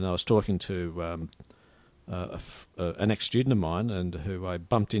 and I was talking to an ex-student of mine, and who I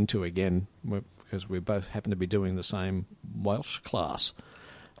bumped into again because we both happened to be doing the same Welsh class.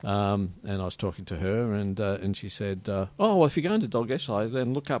 And I was talking to her, and she said, "Oh, well, if you're going to Dolgellau,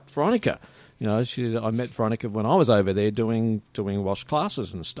 then look up Veronica." You know, I met Veronica when I was over there doing Welsh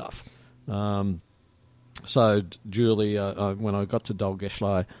classes and stuff. So Julie, when I got to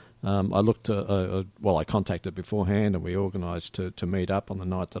Dolgellau, I looked. I contacted beforehand, and we organised to meet up on the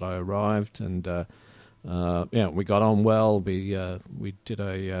night that I arrived, and we got on well. We did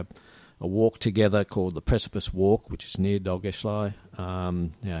a walk together called the Precipice Walk, which is near Dolgellau.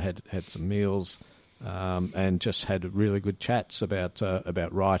 Had some meals, and just had really good chats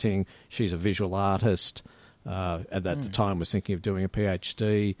about writing. She's a visual artist. At the time, was thinking of doing a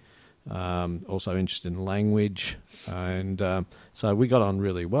PhD. Also interested in language, and so we got on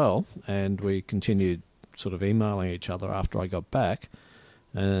really well, and we continued sort of emailing each other after I got back.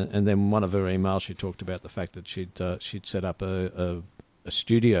 And then one of her emails, she talked about the fact that she'd set up a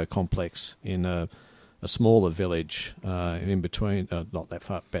studio complex in a smaller village in between, not that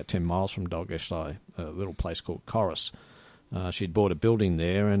far, about 10 miles from Dolgellau, a little place called Corris. She'd bought a building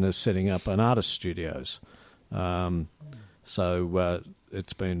there and is setting up an artist studios. So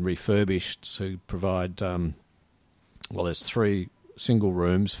it's been refurbished to provide, there's 3 single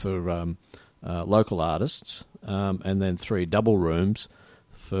rooms for local artists, and then 3 double rooms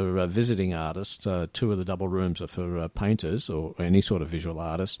for visiting artists. 2 of the double rooms are for painters or any sort of visual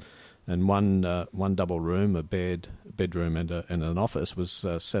artist, and one double room, a bedroom, and an office was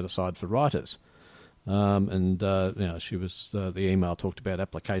set aside for writers. She was the email talked about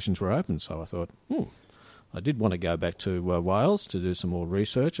applications were open, so I thought, I did want to go back to Wales to do some more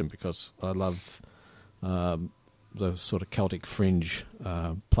research, and because I love the sort of Celtic fringe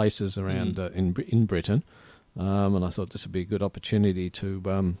places around in Britain, and I thought this would be a good opportunity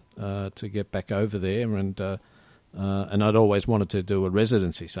to get back over there, and I'd always wanted to do a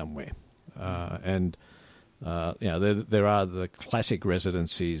residency somewhere, and there are the classic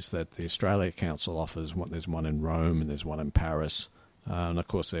residencies that the Australia Council offers. There's one in Rome and there's one in Paris. And, of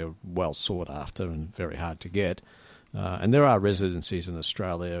course, they're well sought after and very hard to get. And there are residencies in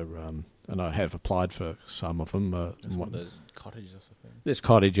Australia, and I have applied for some of them. There's one of those cottages or something. There's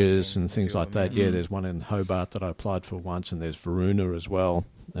cottages and things like that. Yeah, there's one in Hobart that I applied for once, and there's Verona as well,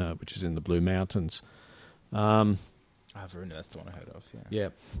 which is in the Blue Mountains. Verona, that's the one I heard of, Yeah.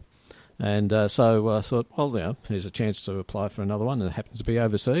 And so I thought, well, here's a chance to apply for another one, and it happens to be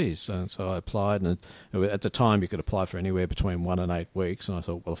overseas. And so I applied, and at the time you could apply for anywhere between 1 and 8 weeks. And I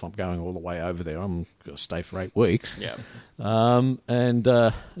thought, well, if I'm going all the way over there, I'm going to stay for 8 weeks. Yeah. And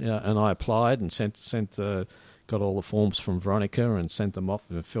I applied and got all the forms from Veronica and sent them off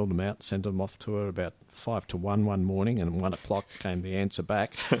and filled them out and sent them off to her about 5 to 1 one morning, and 1 o'clock came the answer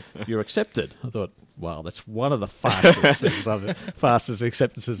back. You're accepted. I thought, wow, that's one of the fastest things fastest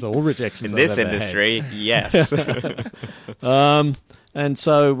acceptances or rejections in this I've ever industry. Had. Yes. And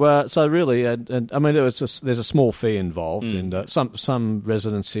so really, and I mean, there's a small fee involved, and some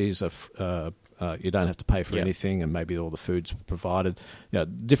residencies are. You don't have to pay for anything, and maybe all the food's provided.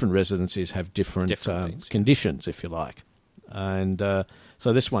 Different residencies have different conditions, if you like. And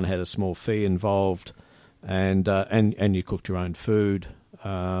so this one had a small fee involved, and you cooked your own food.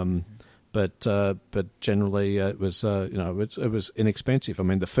 But generally it was it was inexpensive. I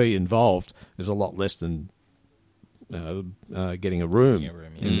mean, the fee involved is a lot less than getting a room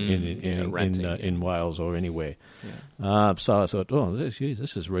in Wales or anywhere. Yeah. So I thought, this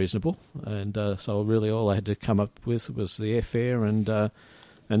is reasonable, and so really all I had to come up with was the airfare,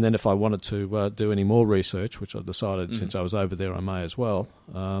 and then if I wanted to do any more research, which I decided since I was over there I may as well.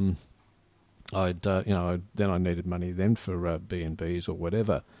 Then I needed money then for B&Bs or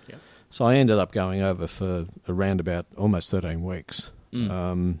whatever. Yeah. So I ended up going over for around about almost 13 weeks.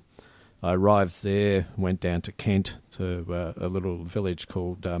 I arrived there, went down to Kent to a little village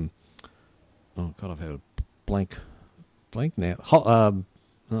called, I've had a blank now.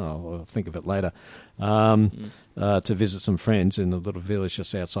 I'll think of it later. To visit some friends in a little village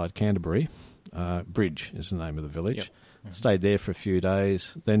just outside Canterbury. Bridge is the name of the village. Yep. Mm-hmm. Stayed there for a few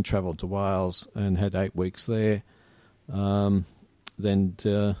days, then travelled to Wales and had 8 weeks there. Then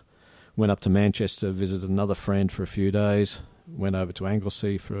went up to Manchester, visited another friend for a few days, went over to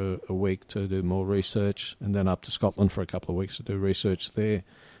Anglesey for a week to do more research, and then up to Scotland for a couple of weeks to do research there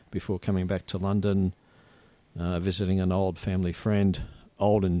before coming back to London, visiting an old family friend,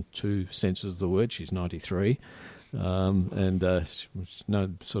 old in two senses of the word. She's 93, and she's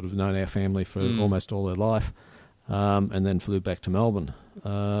known our family for almost all her life, and then flew back to Melbourne.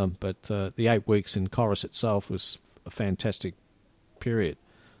 But the 8 weeks in Corris itself was a fantastic period.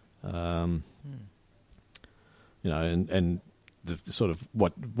 And the sort of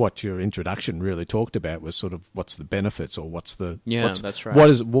what your introduction really talked about was sort of what's the benefits or that's right.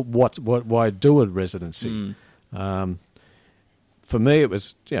 Why do a residency? For me, it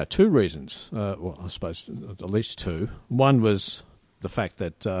was two reasons. I suppose at least two. One was the fact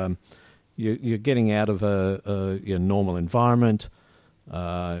that you're getting out of your normal environment.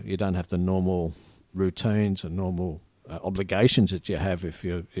 You don't have the normal routines and normal obligations that you have if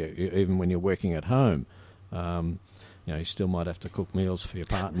even when you're working at home. You still might have to cook meals for your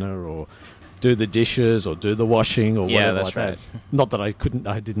partner or do the dishes or do the washing or whatever like that. Not that I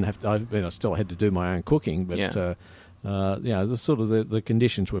didn't have to. I still had to do my own cooking, but the sort of the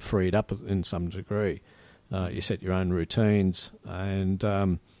conditions were freed up in some degree. You set your own routines,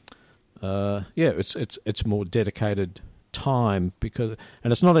 and it's more dedicated time and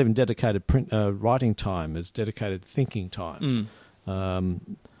it's not even dedicated writing time; it's dedicated thinking time.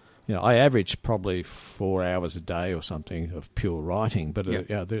 I averaged probably 4 hours a day or something of pure writing, but there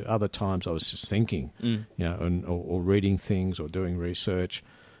are other times I was just thinking, or reading things or doing research,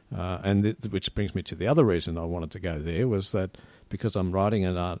 which brings me to the other reason I wanted to go there was that because I'm writing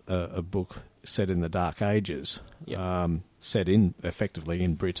a book set in the Dark Ages, set effectively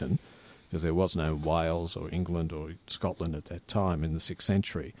in Britain, because there was no Wales or England or Scotland at that time in the 6th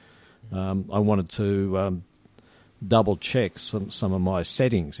century. I wanted to double check some of my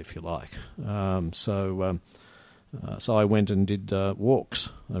settings, if you like. So I went and did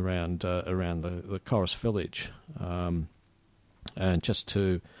walks around the Corris village, and just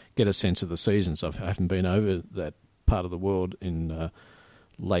to get a sense of the seasons. I haven't been over that part of the world in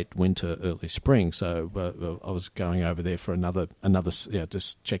late winter, early spring. So I was going over there for another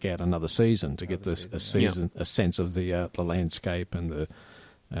just check out another season to get a sense of the landscape and the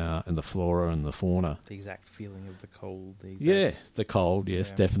flora and the fauna. The exact feeling of the cold. The cold,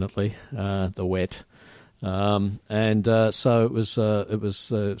 yes, definitely. The wet. So it was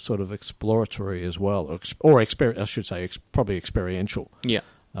sort of exploratory as well, I should say, probably experiential. Yeah.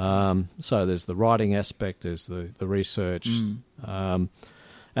 So there's the writing aspect, there's the research,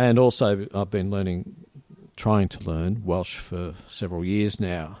 and also I've been trying to learn Welsh for several years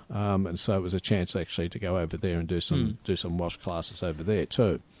now, and so it was a chance actually to go over there and do some Welsh classes over there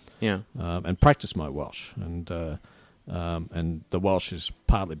too. Yeah. And practice my Welsh, and the Welsh is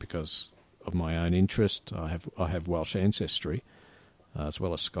partly because of my own interest. I have Welsh ancestry, as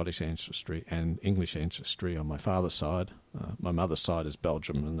well as Scottish ancestry and English ancestry on my father's side. My mother's side is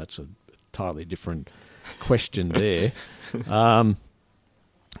Belgium, and that's an entirely different question there.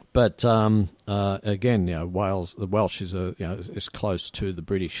 But again, the Welsh is close to the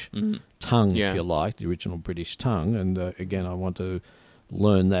British tongue, if you like, the original British tongue. And again, I want to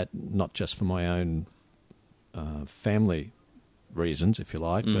learn that not just for my own family reasons, if you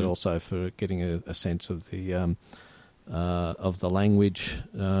like, but also for getting a sense of the language.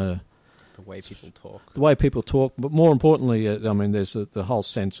 The way people talk. The way people talk, but more importantly, there's the whole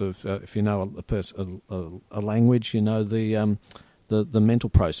sense of if you know a language, you know the mental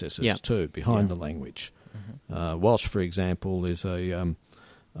processes too behind the language. Mm-hmm. Welsh, for example, is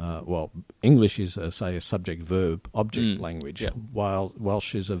English is say a subject-verb-object language, while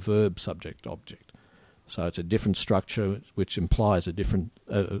Welsh is a verb-subject-object. So it's a different structure, which implies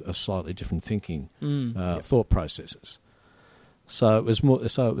a slightly different thinking, thought processes. So it was more.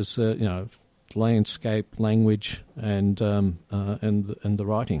 So it was landscape, language, and the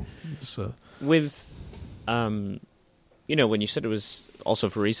writing. So with when you said it was also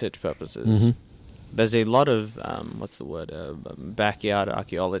for research purposes, there's a lot of backyard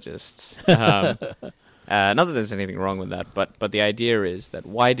archaeologists. Not that there's anything wrong with that, but the idea is that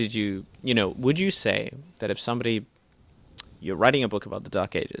why did you would you say that if you're writing a book about the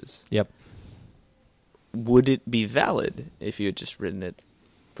Dark Ages, would it be valid if you had just written it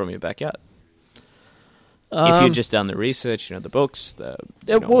from your backyard? If you'd just done the research, the books,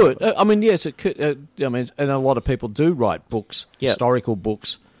 it would. Yes, it could. And a lot of people do write books, historical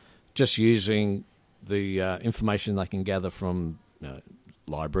books, just using the information they can gather from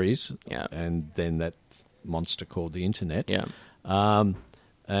libraries, and then that monster called the internet,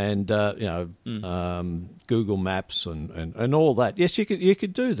 Google Maps and all that. Yes, you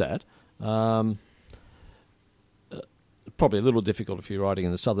could do that. Probably a little difficult if you're writing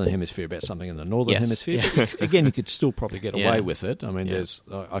in the southern hemisphere about something in the northern hemisphere. But again, you could still probably get away with it.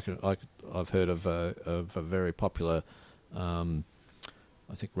 I've heard of a very popular, I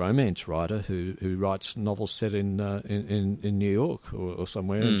think, romance writer who writes novels set in New York or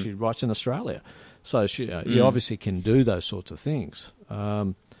somewhere, and she writes in Australia. So you obviously can do those sorts of things.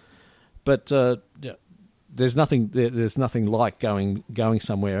 But there's nothing like going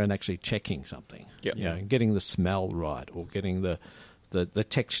somewhere and actually checking something. Getting the smell right or getting the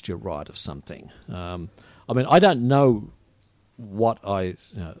texture right of something. I don't know what I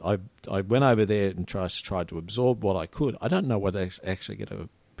went over there and tried to absorb what I could. I don't know what's actually going to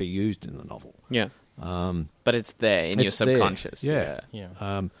be used in the novel. But it's there in your subconscious.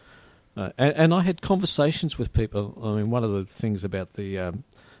 And I had conversations with people. One of the things about the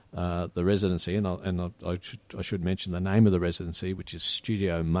residency, and I should mention the name of the residency, which is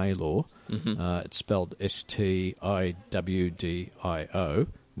Studio Maylor. It's spelled Stiwdio,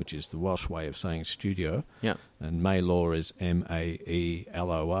 which is the Welsh way of saying studio. And Maylor is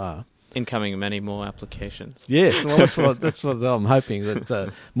Maelor. Incoming many more applications. Yes, well, that's what I'm hoping,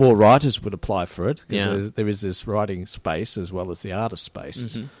 that more writers would apply for it, because there is this writing space as well as the artist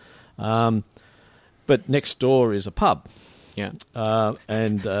space. But next door is a pub.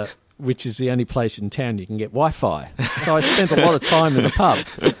 Which is the only place in town you can get Wi-Fi. So I spent a lot of time in the pub.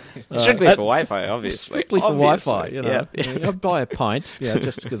 Strictly for Wi-Fi, obviously. Strictly for Wi-Fi, I buy a pint,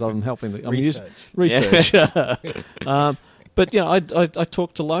 just because I'm helping. Research. But I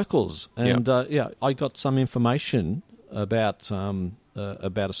talked to locals, and I got some information about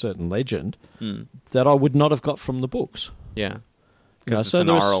a certain legend that I would not have got from the books. Because it's an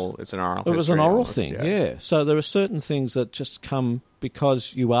oral. It was an oral thing, So there are certain things that just come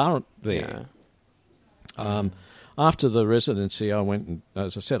because you aren't there. After the residency, I went,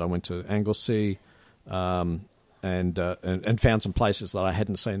 as I said, I went to Anglesey, and found some places that I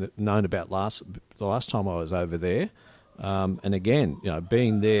hadn't known about the last time I was over there. And again,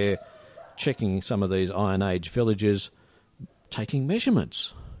 being there, checking some of these Iron Age villages, taking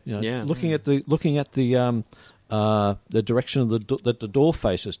measurements. Yeah. Looking at the direction of that the door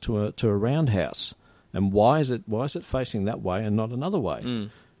faces to a roundhouse, and why is it facing that way and not another way,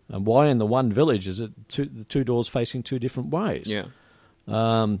 and why in the one village is it the two doors facing two different ways? Yeah.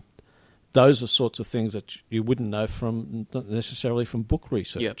 Those are sorts of things that you wouldn't know not necessarily from book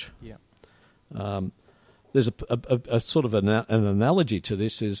research. Yeah. There's a sort of an analogy to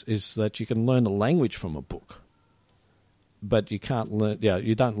this is that you can learn a language from a book, but you can't learn.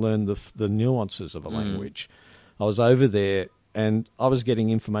 You don't learn the nuances of a language. I was over there and I was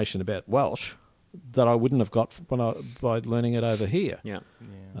getting information about Welsh that I wouldn't have got by learning it over here. Yeah.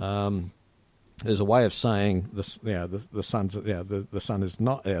 There's a way of saying the sun is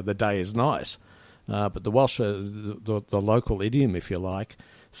not the day is nice, but the Welsh the local idiom, if you like,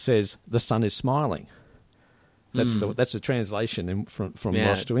 says the sun is smiling. That's a translation from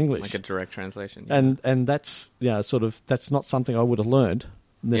Welsh to English, like a direct translation. Yeah. And that's that's not something I would have learned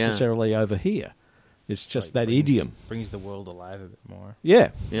necessarily over here. It's just that idiom brings the world alive a bit more.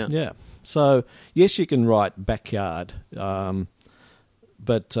 Yeah. Yeah. So yes, you can write backyard,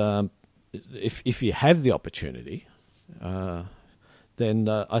 but if you have the opportunity, then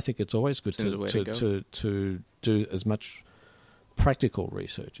I think it's always good to do as much practical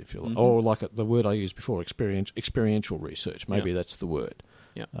research, if you like, or like the word I used before, experiential research. Maybe that's the word.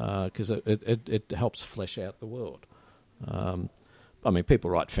 Yeah. Because it helps flesh out the world. I mean, people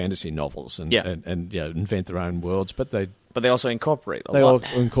write fantasy novels and invent their own worlds, but they also incorporate a lot. They all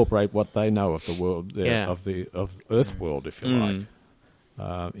incorporate what they know of the world, of Earth world, if you like,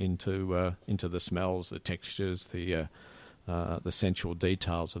 into the smells, the textures, the sensual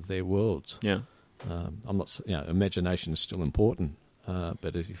details of their worlds. Yeah. I'm not. Imagination is still important,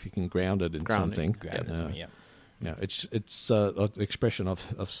 but if you can ground it in something, it's the expression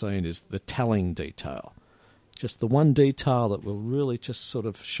I've seen is the telling detail. Just the one detail that will really just sort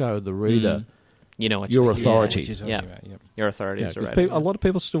of show the reader, your authority. Your authority is right. A lot of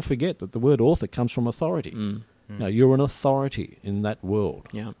people still forget that the word author comes from authority. No, you're an authority in that world.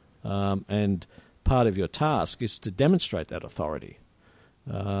 Yeah. And part of your task is to demonstrate that authority.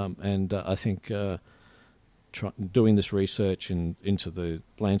 And I think doing this research into the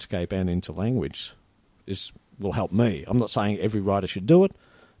landscape and into language will help me. I'm not saying every writer should do it.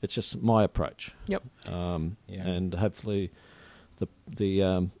 It's just my approach. Yep. And hopefully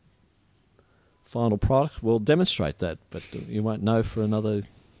the final product will demonstrate that, but you won't know for another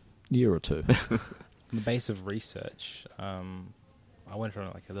year or two. On the base of research, I went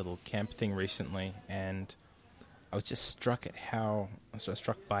on like a little camp thing recently, and I was just struck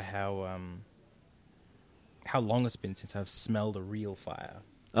by how long it's been since I've smelled a real fire.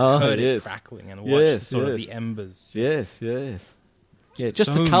 Heard it crackling and watched the embers. Yes. Yeah,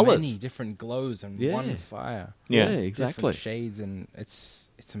 just so the colours. Many different glows and one fire. Yeah, exactly. Different shades, and it's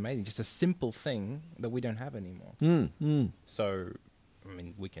amazing. Just a simple thing that we don't have anymore. So, I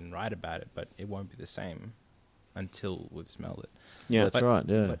mean, we can write about it, but it won't be the same until we've smelled it. Yeah, that's right.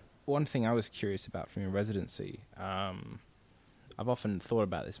 Yeah. But one thing I was curious about from your residency, I've often thought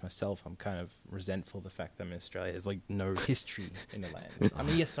about this myself. I'm kind of resentful of the fact that I'm in Australia. There's like no history in the land. I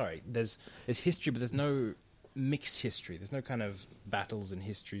mean, yes, sorry. There's history, but there's no mixed history. There's no kind of battles and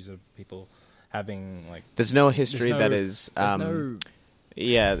histories of people having like. There's no history that is.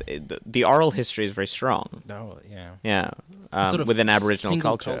 The oral history is very strong. Oh, yeah. Yeah. Sort of within Aboriginal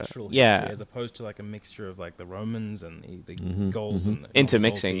culture. Cultural history, as opposed to like a mixture of like the Romans and the Gauls and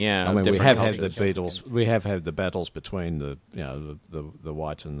intermixing. I mean, we have had the Beatles. We have had the battles between the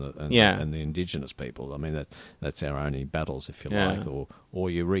white and the indigenous people. I mean, that's our only battles, if you like, or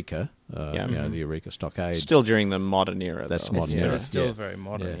Eureka. The Eureka Stockade. Still during the modern era. That's modern era. It's still very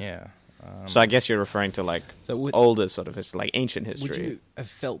modern. Yeah. So I guess you're referring to like older sort of history, like ancient history. Would you have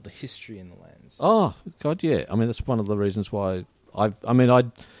felt the history in the lands? Oh God, yeah. I mean, that's one of the reasons why I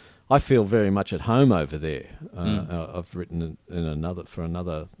feel very much at home over there. I've written in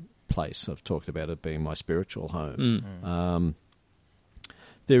another place. I've talked about it being my spiritual home.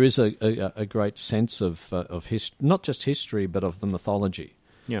 There is a great sense of not just history, but of the mythology.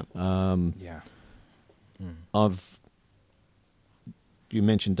 Yeah. You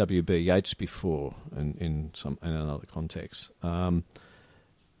mentioned W.B. Yeats before, in another context. I've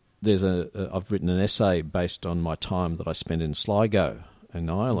written an essay based on my time that I spent in Sligo in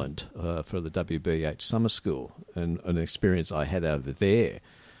Ireland for the W.B. Yeats Summer School, and an experience I had over there,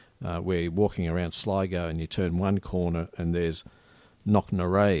 where you're walking around Sligo and you turn one corner and there's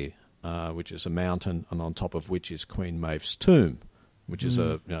Knocknarea, which is a mountain, and on top of which is Queen Maeve's tomb, which is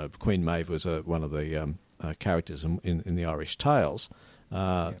Queen Maeve was one of the characters in the Irish tales.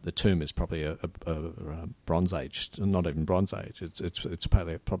 The tomb is probably a Bronze Age, not even Bronze Age. It's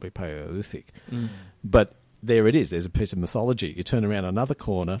probably Paleolithic. But there it is. There's a piece of mythology. You turn around another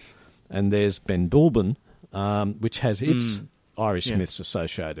corner, and there's Ben Bulben, which has its Irish myths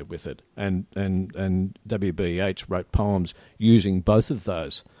associated with it, and WBH wrote poems using both of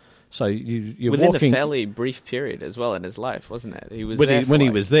those. So you're within walking a fairly brief period as well in his life, wasn't it? He was when he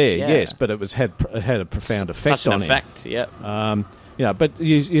was there, yes, but it had a profound effect on him. Yeah. But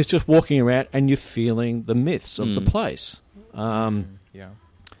you're just walking around and you're feeling the myths of the place.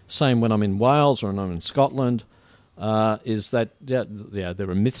 Same when I'm in Wales or when I'm in Scotland, is that there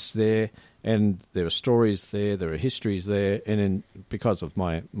are myths there, and there are stories there, there are histories there, and because of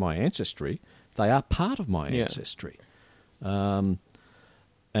my ancestry, they are part of my ancestry.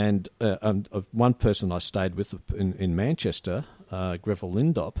 And one person I stayed with in Manchester, Greville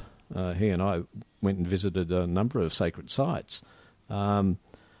Lindop, he and I went and visited a number of sacred sites. And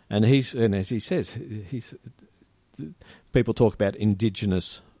as he says, people talk about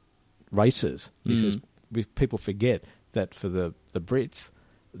indigenous races. He says people forget that for the Brits,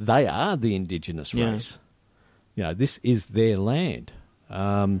 they are the indigenous race. This is their land.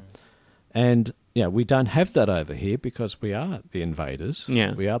 And we don't have that over here because we are the invaders.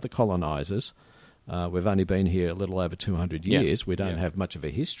 We are the colonisers. We've only been here a little over 200 years. We don't have much of a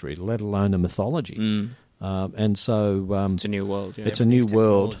history, let alone a mythology. And so it's a new world. It's a new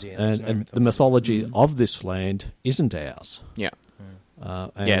world, and the mythology of this land isn't ours.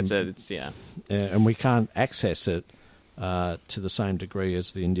 And we can't access it to the same degree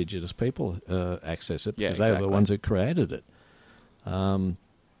as the indigenous people access it, because they were the ones who created it.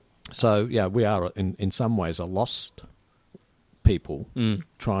 So we are in some ways a lost people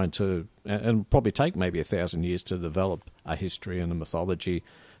trying to, and probably take maybe 1,000 years to develop a history and a mythology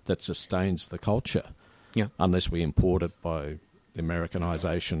that sustains the culture. Unless we import it by the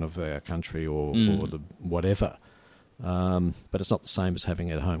Americanization of our country or the whatever. But it's not the same as having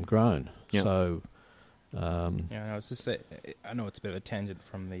it homegrown. So, I was just say, I know it's a bit of a tangent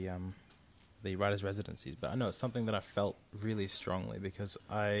from the writers' residencies, but I know it's something that I felt really strongly because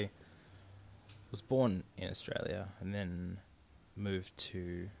I was born in Australia and then moved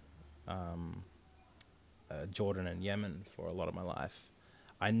to Jordan and Yemen for a lot of my life.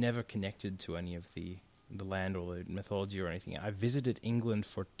 I never connected to any of the land or the mythology or anything. I visited England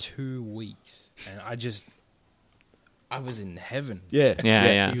for 2 weeks, and I was in heaven.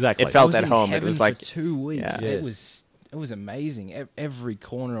 Exactly. It felt at home. It was like for 2 weeks. It was amazing. Every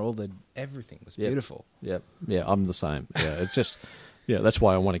corner, everything was beautiful. I'm the same. It's just that's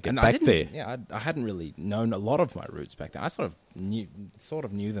why I want to get back there. I hadn't really known a lot of my roots back then. I sort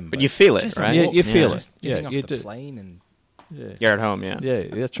of knew them, but you feel it, right? You feel it. Getting off the plane and you're at home. Yeah,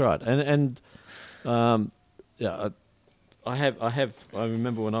 that's right. And I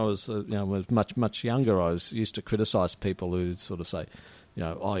remember when I was was much younger, I used to criticise people who sort of say,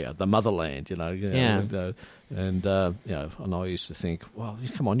 the motherland, and I used to think, well,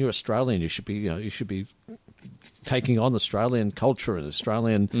 come on, you're Australian, you should be taking on Australian culture and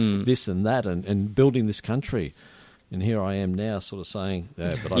Australian this and that and building this country. And here I am now, sort of saying,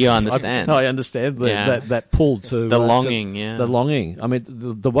 but you understand. I understand that pull to the longing. The longing. I mean,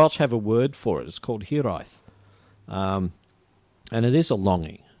 the Welsh have a word for it. It's called hiraeth, and it is a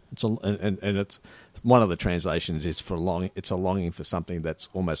longing. And it's one of the translations is for longing. It's a longing for something that's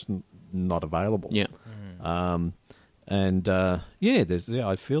almost not available. I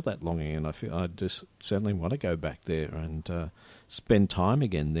feel that longing, and I just certainly want to go back there and spend time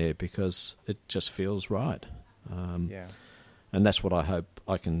again there because it just feels right. And that's what I hope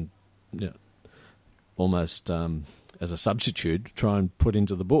I can almost as a substitute try and put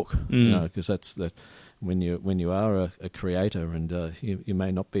into the book, because that's when you are a creator and you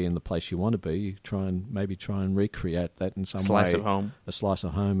may not be in the place you want to be, you try and recreate that in some way, a slice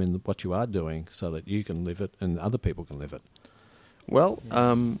of home in what you are doing, so that you can live it and other people can live it. Well,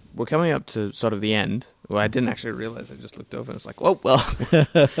 we're coming up to sort of the end. Well, I didn't actually realize. I just looked over and it's like,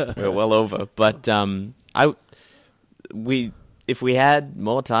 we're well over. But if we had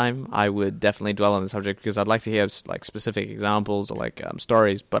more time, I would definitely dwell on the subject because I'd like to hear like specific examples or like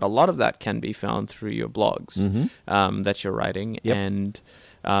stories. But a lot of that can be found through your blogs that you're writing. Yep. And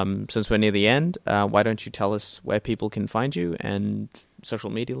since we're near the end, why don't you tell us where people can find you and social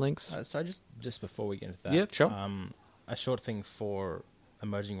media links? So just before we get into that, yeah, sure. A short thing for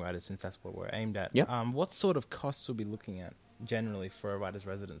emerging writers, since that's what we're aimed at. Yep. What sort of costs will be looking at generally for a writer's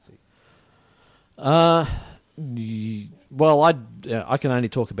residency? Well, I can only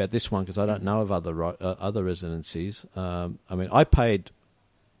talk about this one because I don't know of other residencies. I mean, I paid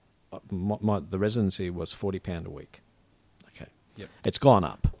the residency was £40 a week. Okay. Yep. It's gone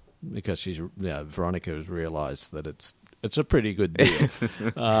up because Veronica has realised that it's a pretty good deal,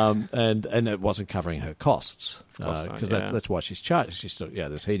 and it wasn't covering her costs because that's why she's charged. She's still,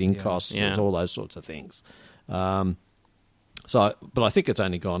 there's heating costs, there's all those sorts of things. But I think it's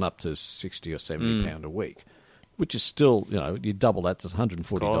only gone up to £60 or £70 a week, which is still, you double that to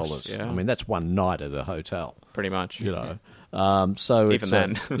 $140. I mean, that's one night at a hotel, pretty much. So even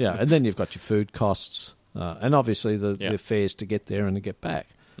then, and then you've got your food costs, and obviously the fares to get there and to get back.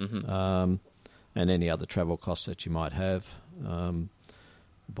 Mm-hmm. And any other travel costs that you might have,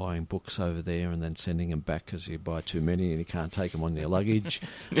 buying books over there and then sending them back because you buy too many and you can't take them on your luggage.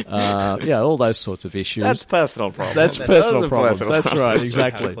 All those sorts of issues. That's personal problem. That's personal problem. That's right,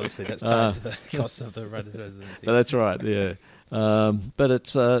 exactly. That's tied to the cost of the writer's residency. That's right, yeah. But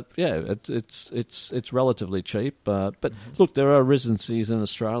it's relatively cheap. But look, there are residencies in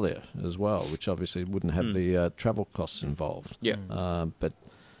Australia as well, which obviously wouldn't have the travel costs involved. Yeah. But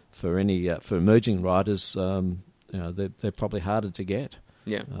for emerging writers, they're probably harder to get.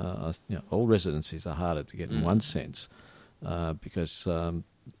 Yeah. All residencies are harder to get in one sense because they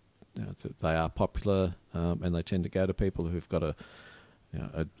are popular and they tend to go to people who've got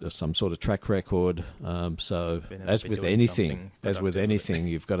some sort of track record. So as with anything,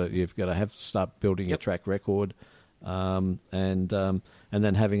 you've got to start building a track record, and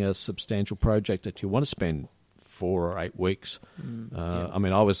then having a substantial project that you want to spend 4 or 8 weeks. I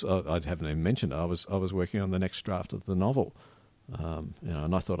mean, I haven't even mentioned it. I was working on the next draft of the novel.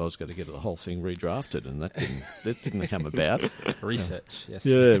 And I thought I was going to get the whole thing redrafted, and that didn't come about. Research, yes.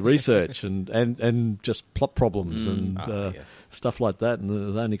 Yeah, research and just plot problems and stuff like that.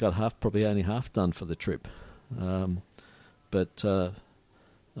 And it probably only half done for the trip. But there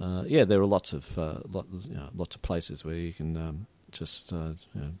are lots of places where you can just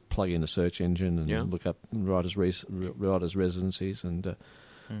plug in a search engine and look up writers' residencies and.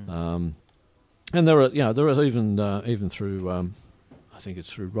 And there are even through I think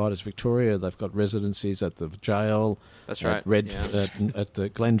it's through Writers Victoria. They've got residencies at the jail. That's right. At the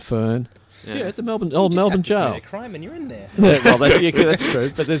Glenfern. Yeah, at the Old Melbourne Jail. A crime and you're in there. Yeah, well, that's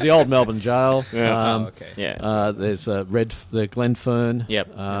true. But there's the Old Melbourne Jail. Yeah. There's the Glenfern.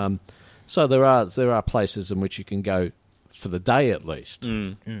 Yep. So there are places in which you can go for the day at least,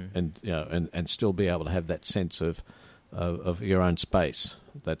 and still be able to have that sense of your own space.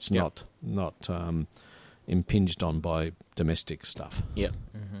 That's not impinged on by domestic stuff. Yeah,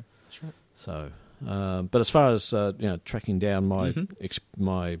 that's right. So, but as far as tracking down my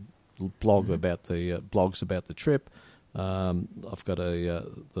my blog about the blogs about the trip, I've got a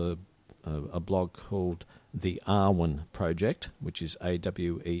blog called the Arwen Project, which is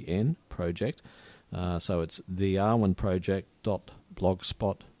AWEN Project. So it's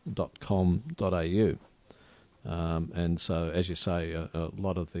thearwenproject.blogspot.com.au. And so, as you say, a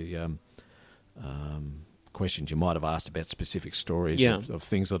lot of the questions you might have asked about specific stories of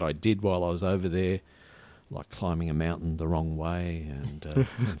things that I did while I was over there, like climbing a mountain the wrong way and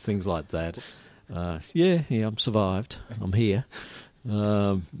things like that. I'm survived. I'm here.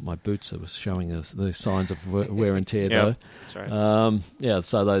 My boots are showing the signs of wear and tear, though. That's right.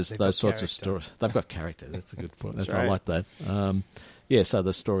 So those sorts of stories, they've got character. That's a good point. I like that. So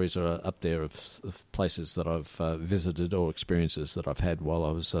the stories are up there of places that I've visited or experiences that I've had while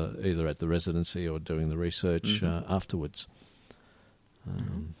I was either at the residency or doing the research afterwards.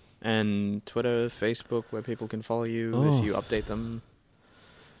 And Twitter, Facebook, where people can follow you if you update them.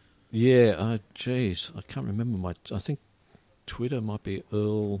 Yeah, I can't remember I think Twitter might be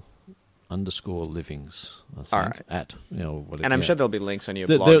Earl _Livings, I think. All right. And I'm sure there'll be links on your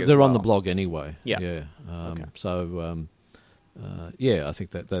blog they're on the blog anyway. Yeah. Okay. So, I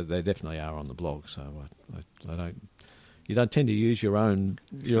think that they definitely are on the blog. So I don't. You don't tend to use your own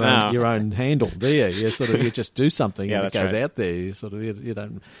handle, do you? You just do something and it goes out there. You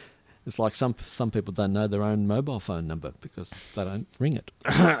don't. It's like some people don't know their own mobile phone number because they don't ring it.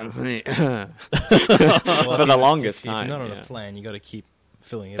 For the longest time. If you're not on a plan, you got to keep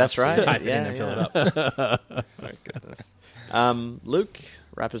filling it That's up. That's right. So type it in and fill it up. My goodness. Luke,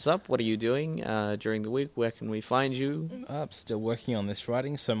 wrap us up. What are you doing during the week? Where can we find you? I'm still working on this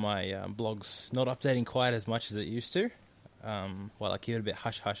writing, so my blog's not updating quite as much as it used to. While I keep it a bit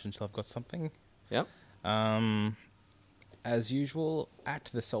hush-hush until I've got something. Yep. As usual, at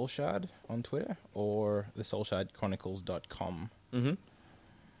The Soul Shard on Twitter or thesoulshardchronicles.com. Mm-hmm.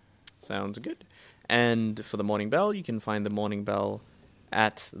 Sounds good. And for The Morning Bell, you can find The Morning Bell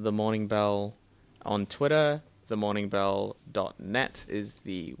at The Morning Bell on Twitter. TheMorningBell.net is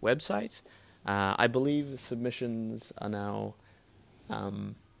the website. I believe submissions are now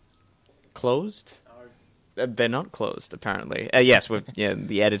closed. They're not closed, apparently. Yes, with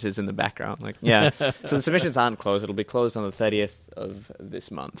the editors in the background. So the submissions aren't closed. It'll be closed on the 30th of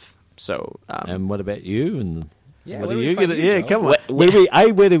this month. So, and what about you? And Yeah, what where are do we you find gonna? you, Yeah, Joel? come on.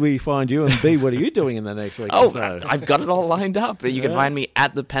 Where do we find you? And B, what are you doing in the next week? or so? I've got it all lined up. You can Yeah. find me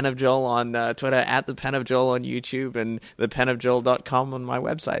at the Pen of Joel on Twitter, at the Pen of Joel on YouTube, and thepenofjoel.com on my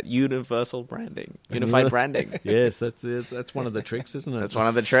website. Universal branding, unified branding. Yes, that's one of the tricks, isn't it? That's one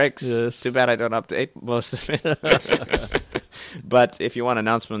of the tricks. Yes. Too bad I don't update most of it. But if you want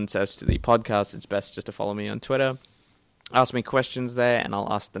announcements as to the podcast, it's best just to follow me on Twitter. Ask me questions there, and I'll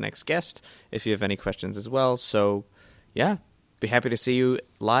ask the next guest if you have any questions as well. So, yeah, be happy to see you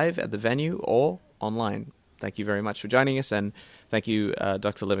live at the venue or online. Thank you very much for joining us, and thank you,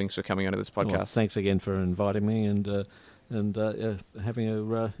 Dr. Livings, for coming onto this podcast. Well, thanks again for inviting me and having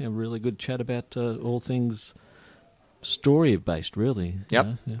a really good chat about all things story-based, really.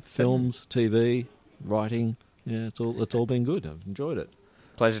 Yep. Films, TV, writing. Yeah, it's all been good. I've enjoyed it.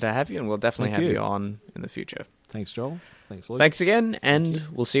 Pleasure to have you, and we'll definitely Thank have you. you on in the future. Thanks, Joel. Thanks, Luke. Thanks again, and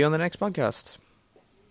we'll see you on the next podcast.